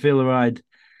rhythm, feel the ride.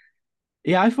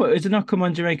 Yeah, I thought, is it not Come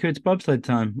on Jamaica? It's bobsled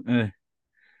time.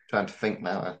 Trying to think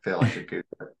now, I feel I should Google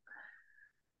it.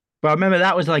 But I remember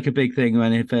that was like a big thing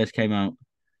when it first came out.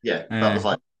 Yeah, that was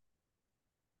like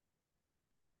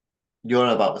you're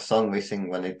on about the song they sing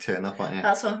when they turn up, aren't you?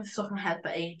 That song stuck in my head for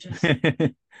ages.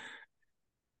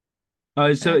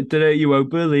 Oh, so you won't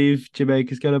believe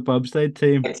Jamaica's got a bobsled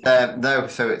team. It's, no,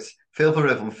 so it's feel the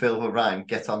rhythm, feel the rhyme,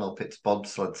 get on up, it's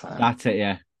bobsled time. That's it,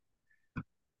 yeah.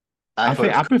 I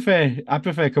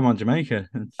prefer Come on Jamaica.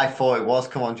 I thought it was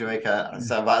Come on Jamaica,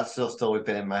 so that's just always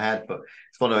been in my head. But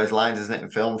it's one of those lines, isn't it, in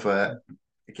films where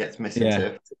it gets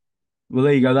misinterpreted. Well,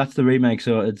 there you go. That's the remake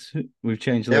sorted. We've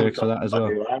changed the lyrics for we've that as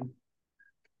well.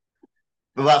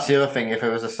 But that's the other thing. If it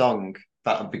was a song,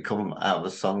 that would become out of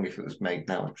the song if it was made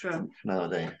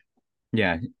nowadays.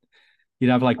 Yeah,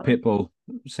 you'd have like Pitbull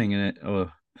singing it,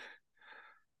 or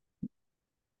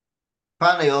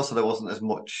apparently also there wasn't as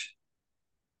much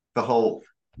the whole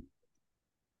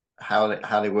how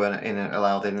they weren't in and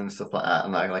allowed in and stuff like that,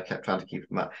 and I kept trying to keep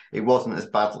them out. It wasn't as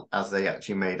bad as they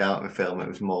actually made out in the film. It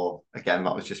was more, again,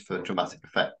 that was just for dramatic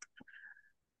effect.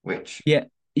 Which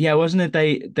yeah, wasn't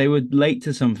it? They were late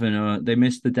to something, or they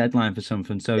missed the deadline for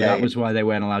something, so that was why they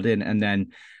weren't allowed in. And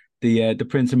then the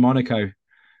Prince of Monaco,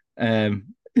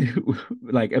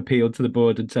 like appealed to the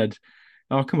board and said,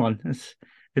 "Oh, come on,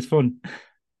 it's fun."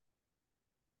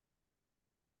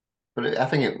 But I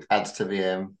think it adds to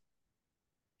the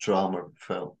drama of the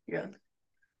film. Yeah.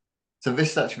 So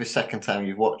this is actually the second time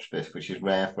you've watched this, which is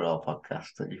rare for our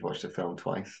podcast that you've watched a film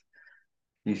twice.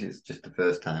 Usually it's just the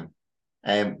first time.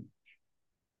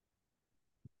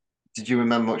 Did you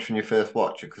remember much from your first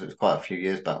watch? Because it was quite a few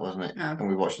years back, wasn't it? No. And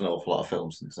we watched an awful lot of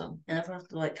films since then. And I've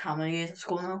had like how many years at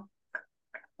school now?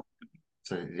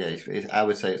 So yeah, I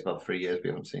would say it's about 3 years we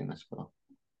haven't seen this for.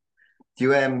 Do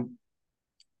you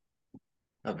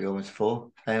that'd be almost 4.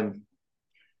 Fine,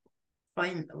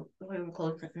 we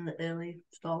recorded it in the early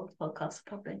Star Wars podcast,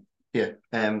 probably. Yeah.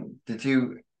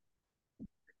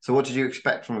 So what did you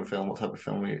expect from a film? What type of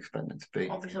film were you expecting it to be?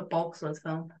 Obviously a bobsled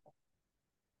film.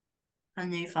 I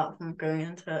knew that from going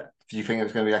into it. Did you think it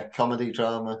was going to be like a comedy,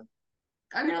 drama?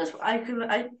 I knew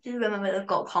I do remember they've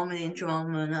got comedy and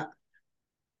drama in it.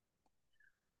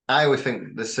 I always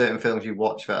think there's certain films you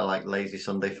watch that are like lazy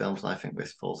Sunday films, and I think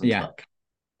this falls into that.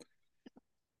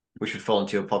 Which would fall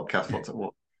into your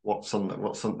podcast. What's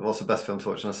the best film to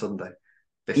watch on a Sunday?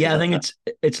 I think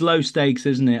it's low stakes,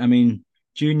 isn't it? I mean,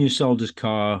 Junior sold his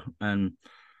car, and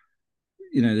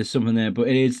there's something there, but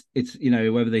it's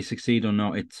whether they succeed or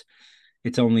not,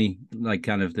 it's only like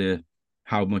kind of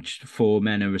how much 4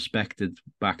 men are respected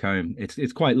back home.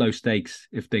 It's quite low stakes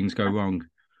if things go wrong.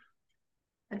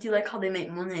 I do like how they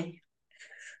make money.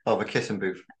 Oh, the kissing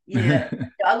booth. Yeah.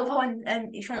 I love how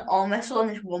he's trying to arm wrestle and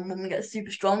this one woman gets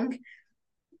super strong.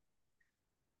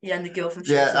 Yeah, and the girl from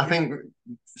I think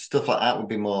stuff like that would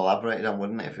be more elaborated on,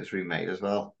 wouldn't it, if it's remade as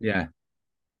well? Yeah.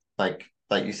 Like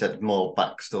you said, more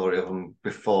backstory of them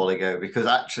before they go, because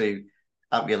actually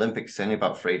at the Olympics it's only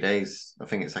about 3 days. I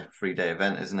think it's like a 3-day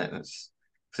event, isn't it?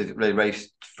 So they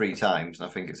raced 3 times, and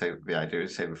I think the idea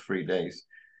is over 3 days.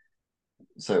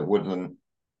 So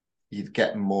you'd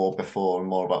get more before and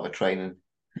more about the training.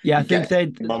 Yeah, I think they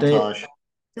montage.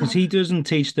 Because he doesn't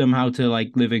teach them how to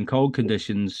like live in cold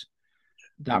conditions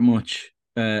that much.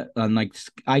 And like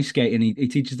ice skating, he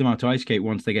teaches them how to ice skate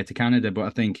once they get to Canada. But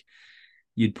I think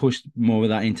you'd push more of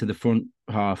that into the front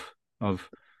half of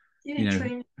you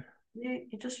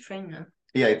just train them.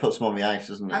 Yeah, he puts them on the ice,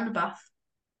 doesn't he? And the bath.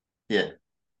 Yeah.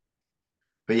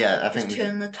 But yeah, I just think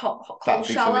turn the top hot that'd cold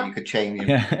be shower. something you could change.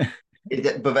 Yeah.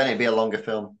 But then it'd be a longer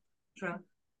film. True.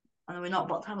 And we're not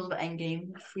about to have a little bit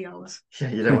endgame 3 hours. Yeah,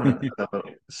 you don't want to have a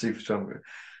super strong.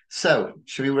 So,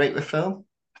 should we rate the film?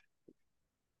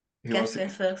 Guess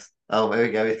goes first. Oh, there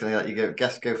we go. He's going to let you go.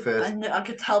 Guess go first. I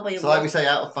could tell by your. So, like we say,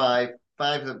 out of 5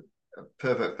 is a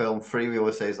perfect film. 3 we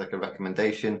always say is like a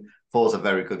recommendation. 4 is a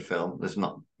very good film. There's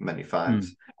not many 5s.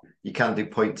 You can do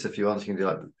points if you want. You can do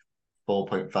like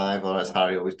 4.5, or as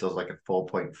Harry always does, like a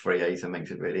 4.38 and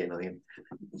makes it really annoying.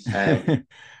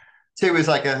 2 is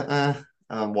like a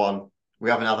 1. We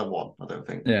haven't had a 1, I don't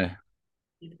think. Yeah.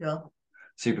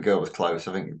 Supergirl was close.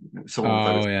 I think someone.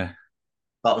 Oh yeah.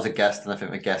 That was a guest, and I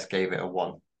think the guest gave it a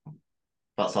 1.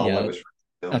 That's all. Yeah,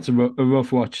 that's a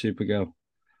rough watch, Supergirl.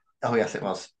 Oh yes, it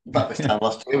was. About this time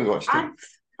last year we watched it.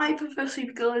 I prefer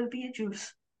Supergirl over Beetlejuice.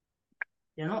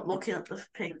 You're not looking at the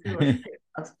picture.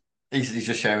 He's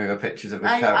just showing me the pictures of the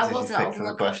I characters he's wasn't. I picked was from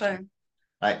the looking at the question. phone.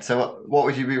 Right, so what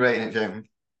would you be rating it, Jamie?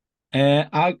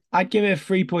 I'd give it a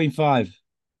 3.5.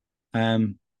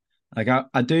 Like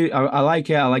I like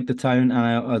it. I like the tone,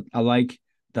 and I like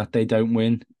that they don't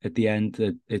win at the end.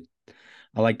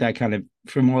 I like that kind of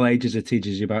from all ages. It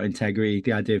teaches you about integrity,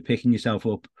 the idea of picking yourself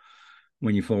up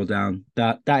when you fall down.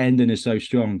 That ending is so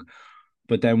strong,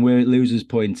 but then where it loses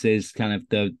points is kind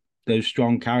of those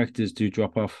strong characters do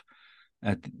drop off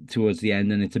towards the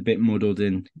end, and it's a bit muddled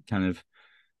in kind of.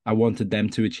 I wanted them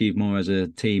to achieve more as a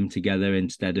team together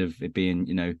instead of it being,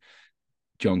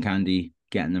 John Candy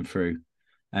getting them through.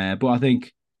 But I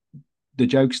think the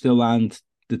jokes still land.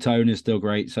 The tone is still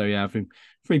great. So yeah, I think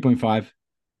 3.5.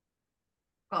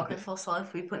 Got to go for a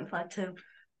solid 3.52.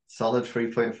 Solid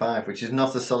 3.5, which is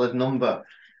not a solid number.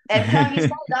 Every time you say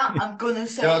that, I'm gonna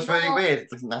say You know what's really that. weird? It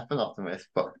doesn't happen often, this,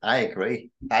 but I agree.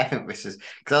 I think this is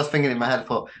because I was thinking in my head,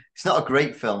 thought it's not a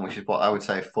great film, which is what I would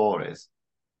say 4 is,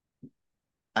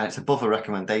 and it's above a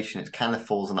recommendation. It kind of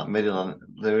falls in that middle, and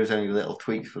there is only little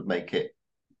tweaks would make it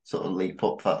sort of leap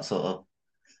up that sort of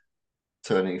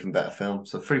to an even better film.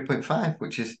 So 3.5,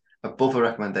 which is above a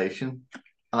recommendation,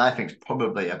 and I think it's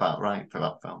probably about right for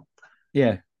that film.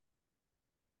 Yeah.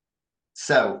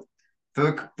 So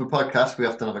for the podcast, we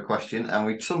often have a question, and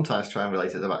we sometimes try and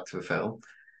relate it back to the film.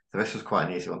 So this was quite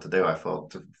an easy one to do, I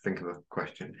thought, to think of a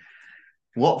question.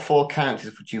 What 4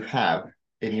 characters would you have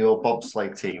in your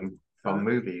bobsleigh team from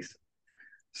movies?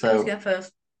 So Who's going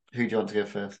first? who do you want to go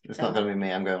first? It's not going to be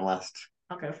me. I'm going last.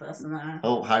 I'll go first. And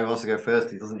Oh, Harry wants to go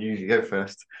first. He doesn't usually go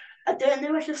first. I don't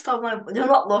know. I should start my. You're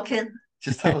not looking.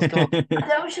 Just tell us, go on. I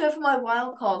don't should go for my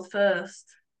wild card first.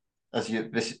 As you,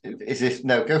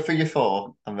 no, go for your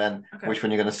 4, and then Okay. which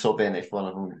one you're going to sub in if one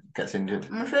of them gets injured.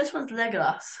 My first one's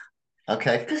Legolas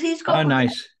Okay. because he's got. Oh,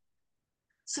 nice.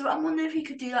 So I'm wondering if he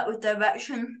could do that with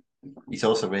direction. He's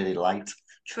also really light.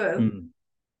 True. Mm.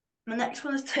 My next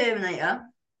one is Terminator.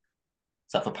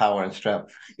 Is that for power and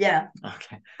strength? Yeah.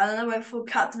 Okay. And then I went for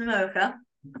Captain America.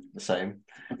 The same.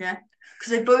 Yeah.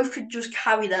 Because they both could just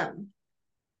carry them.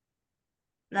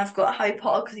 And I've got Harry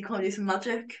Potter because he can't do some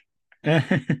magic.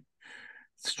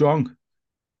 Strong.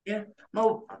 Yeah.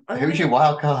 Well, Who's your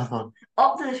wild card one?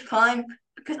 Optimus Prime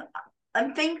because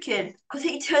I'm thinking because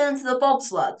he turned into the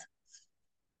bobsled.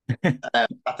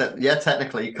 Yeah,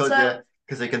 technically you could, So- yeah,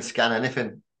 because they can scan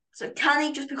anything. So can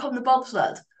he just become the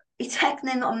bobsled? He's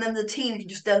technically not a member of the team. He can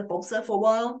just stay the bobsled for a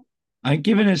while. And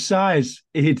given his size,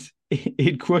 he'd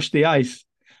crush the ice.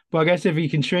 But I guess if he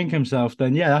can shrink himself,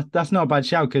 then yeah, that's not a bad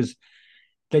shout because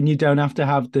then you don't have to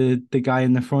have the guy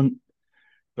in the front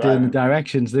doing the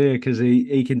directions there because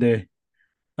he can do.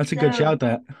 That's a good No. shout.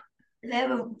 That. If they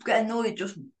ever get annoyed,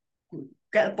 just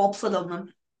get a bobsled on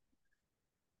them.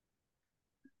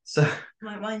 So,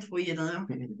 Mine's weird, I know.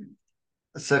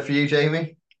 so for you,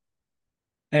 Jamie,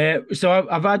 So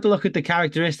I've had to look at the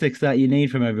characteristics that you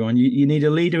need from everyone. You need a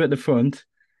leader at the front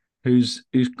who's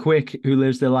quick, who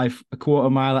lives their life a quarter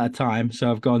mile at a time.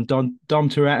 So I've gone Dom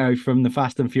Toretto from the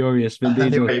Fast and Furious. Vin I knew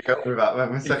Diesel. where you got with that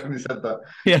when the second you said that.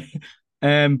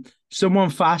 Yeah. Someone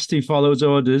fast who follows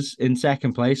orders in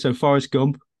second place. So Forrest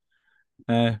Gump.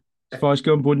 Forrest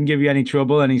Gump wouldn't give you any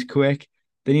trouble and he's quick.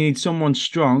 Then you need someone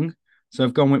strong. So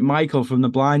I've gone with Michael from The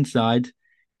Blind Side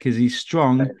because he's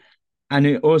strong. And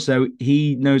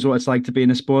he knows what it's like to be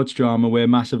in a sports drama where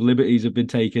massive liberties have been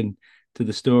taken to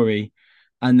the story.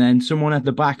 And then someone at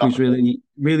the back who's really,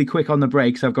 really quick on the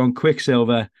brakes. I've gone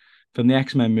Quicksilver from the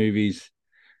X-Men movies.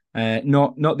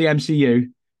 Not the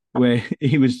MCU where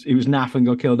he was naff and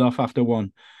got killed off after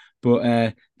one,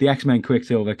 but the X-Men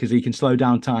Quicksilver because he can slow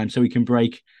down time so he can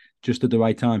brake just at the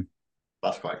right time.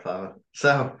 That's quite clever.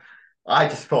 So I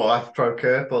just thought I'd throw a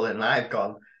curveball in and I've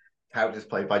gone characters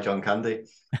played by John Candy.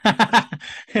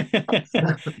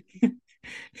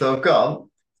 So I've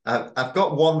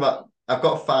got one that I've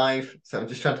got 5, so I'm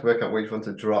just trying to work out which one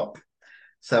to drop.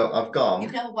 So I've You gone.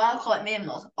 can have a wild card like me and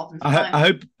not often.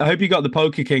 I hope you got the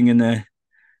Poker King in there.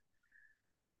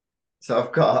 So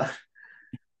I've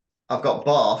got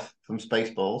Barth from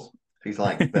Spaceballs. He's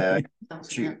like the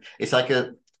it's like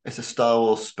it's a Star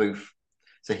Wars spoof.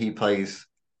 So he plays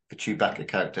the Chewbacca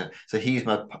character. So he's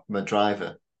my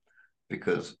driver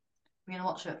because We're gonna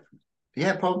watch it.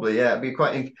 yeah, probably, yeah. It'd be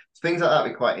things like that would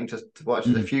be quite interesting to watch.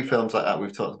 There's a few films like that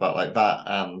we've talked about, like that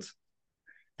and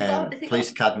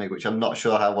Police Academy, which I'm not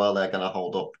sure how well they're going to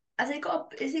hold up. Has he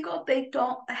got a big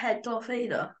head Darth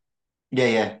Vader?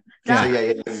 Yeah.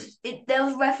 There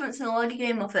was reference in a Lego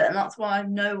game of it, and that's why I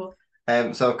know.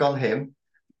 So I've gone him.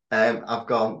 I've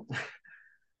gone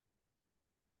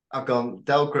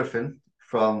Del Griffin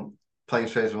from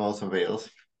Planes, Trains and Automobiles,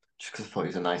 just because I thought he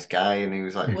was a nice guy, and he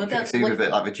was like, Well, he that's seemed a like-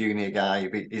 bit like a junior guy.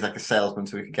 He's like a salesman,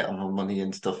 so we could get him on money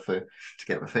and stuff to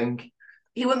get the thing.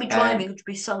 He wouldn't be driving, he'd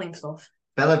be selling stuff.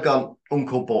 Then I've gone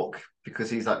Uncle Buck because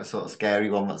he's like the sort of scary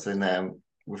one that's in there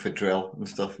with a drill and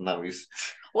stuff, and now he's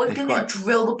What, he's can quite- you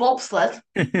drill the bobsled?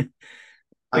 and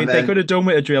They then could have done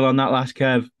with a drill on that last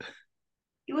curve.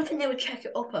 You would think they would check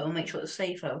it up and make sure it's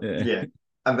safe out. Yeah. yeah.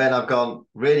 And then I've gone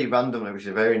really randomly, which is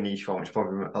a very niche one, which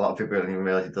probably a lot of people don't even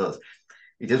realize he does.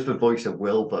 He does the voice of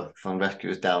Wilbur from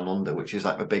Rescuers Down Under, which is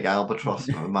like the big albatross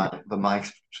from the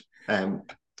mice.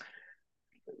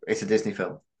 It's a Disney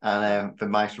film, and the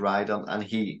mice ride on, and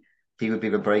he would be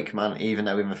the brakeman, even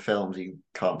though in the films he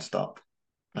can't stop.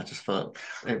 I just thought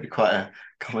it'd be quite a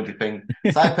comedy thing.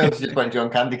 So I purposely just went John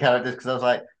Candy characters because I was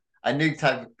like, I knew the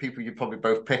type of people you'd probably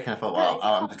both pick, and I thought, well,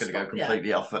 I'm just going to go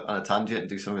completely off on a tangent and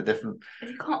do something different. If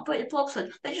you can't put the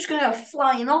bobsled, they're just going to go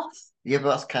flying off. Yeah, but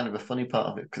that's kind of a funny part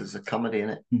of it because there's a comedy in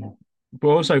it. But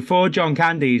also for John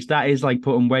Candy's, that is like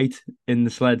putting weight in the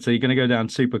sled, so you're going to go down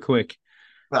super quick.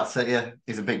 That's it. Yeah,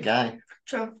 he's a big guy.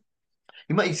 True.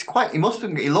 He must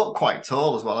have. He looked quite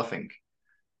tall as well. I think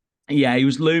Yeah, he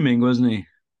was looming, wasn't he?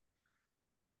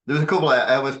 there was a couple.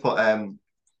 I always put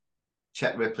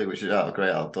Chet Ripley, which is out of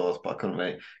Great Outdoors, but I couldn't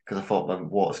really because I thought the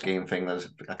water skiing thing.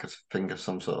 I could think of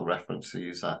some sort of reference to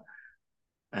use that.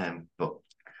 But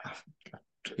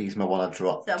he's my one I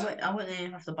dropped. Yeah, I wouldn't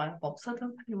even have to buy a bobsled.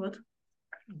 You would.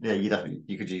 Yeah,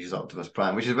 you could use Optimus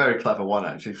Prime, which is a very clever one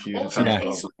actually. To use Also, Yeah.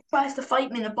 if someone tries to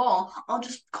fight me in a bar, I'll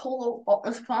just call up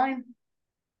Optimus Prime.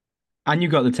 And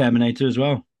you've got the Terminator as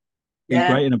well. He's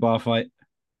Yeah. great in a bar fight.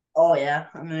 Oh yeah,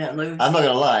 I'm gonna lose. I'm not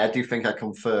gonna lie, I do think I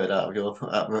come third out of your.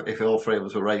 If all three of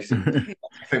us were racing,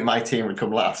 I think my team would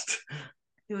come last.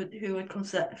 Who would come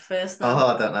first? Then? Oh,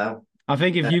 I don't know. I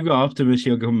think if you got Optimus,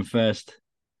 you'll come first.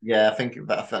 Yeah, I think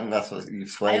that's what you've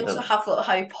I swayed. also have like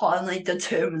Harry Potter and like the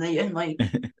Terminator and like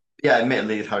Yeah,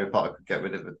 admittedly, Harry Potter could get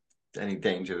rid of any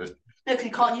danger. no, because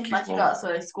you can't use magic Well- arts,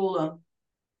 so school them.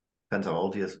 Depends how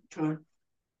old he is. True.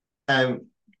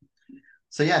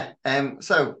 So yeah.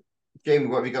 So, Jamie,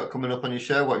 what have you got coming up on your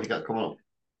show? What have you got coming up?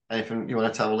 Anything you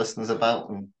want to tell the listeners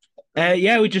about?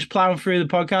 Yeah, we're just plowing through the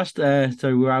podcast.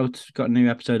 So we're out, got a new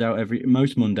episode out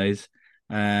most Mondays.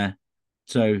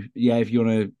 So yeah, if you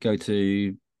want to go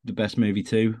to the Best Movie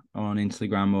 2 on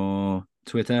Instagram or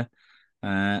Twitter,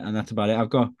 and that's about it. I've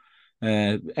got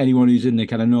anyone who's in the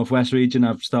kind of Northwest region,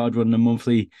 I've started running a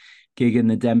monthly gig in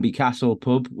the Denby Castle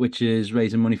pub, which is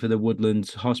raising money for the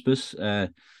Woodlands Hospice.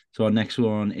 So our next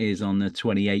one is on the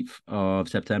 28th of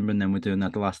September, and then we're doing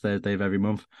that the last Thursday of every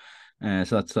month. So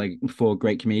that's like 4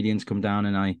 great comedians come down,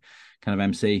 and I kind of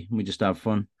MC. We just have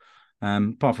fun.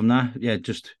 Apart from that, yeah,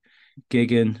 just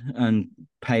gigging and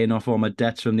paying off all my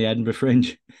debts from the Edinburgh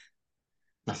Fringe.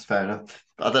 That's fair enough.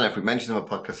 I don't know if we mentioned on my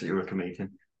podcast that you were a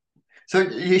comedian. So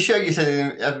you said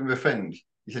in Edinburgh Fringe,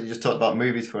 you said you just talked about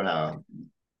movies for an hour.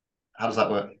 How does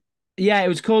that work? Yeah, it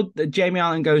was called Jamie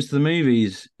Allen Goes to the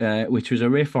Movies, which was a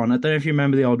riff on, I don't know if you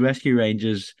remember the old Rescue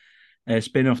Rangers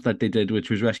spin-off that they did, which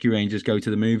was Rescue Rangers Go to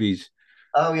the Movies.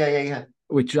 Oh, yeah.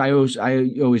 Which I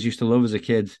always used to love as a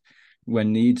kid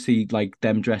when you'd see like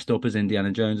them dressed up as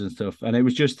Indiana Jones and stuff. And it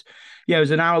was just, yeah, it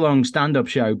was an hour-long stand-up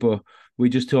show, but we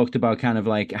just talked about kind of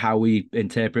like how we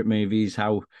interpret movies,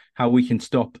 how we can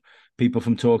stop people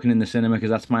from talking in the cinema, because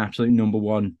that's my absolute number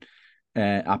one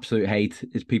absolute hate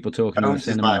is people talking in the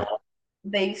cinema.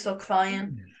 Baby stop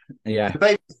crying. Yeah. The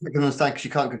baby you can understand because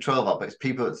you can't control that, but it's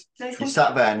people. You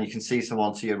sat there and you can see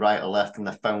someone to your right or left, and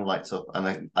their phone lights up,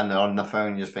 and they're on their phone.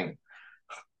 And you just think.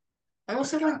 And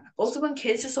also when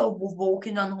kids just sort of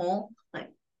walking down the hall, like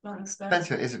down the stairs.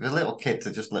 Spencer, is it the little kids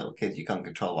are just little kids? You can't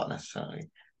control that necessarily.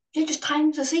 You just tie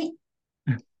them to the seat.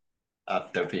 I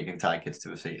don't think you can tie kids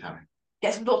to a seat, Harry.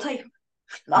 Get some duct tape.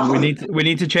 We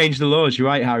need to change the laws. You're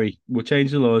right, Harry. We'll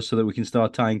change the laws so that we can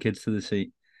start tying kids to the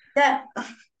seat. Yeah,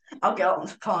 I'll get on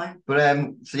to time. But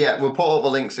so yeah, we'll put all the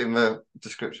links in the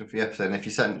description for the episode. And if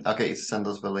you I'll get you to send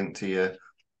us the link to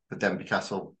the Denby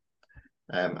Castle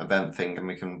event thing, and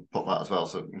we can put that as well.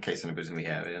 So in case anybody's in the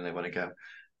area and they want to go.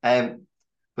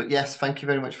 But yes, thank you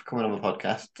very much for coming on the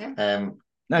podcast. Yeah.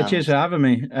 No, cheers for having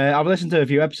me. I've listened to a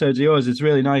few episodes of yours. It's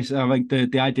really nice. I like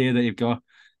the idea that you've got.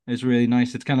 It's really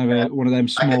nice. It's kind of one of them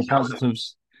small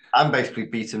positives. I'm basically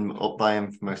beaten up by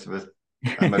him for most of his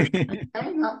emotion.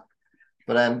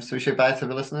 But so we say bye to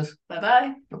the listeners. Bye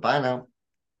bye. Bye now.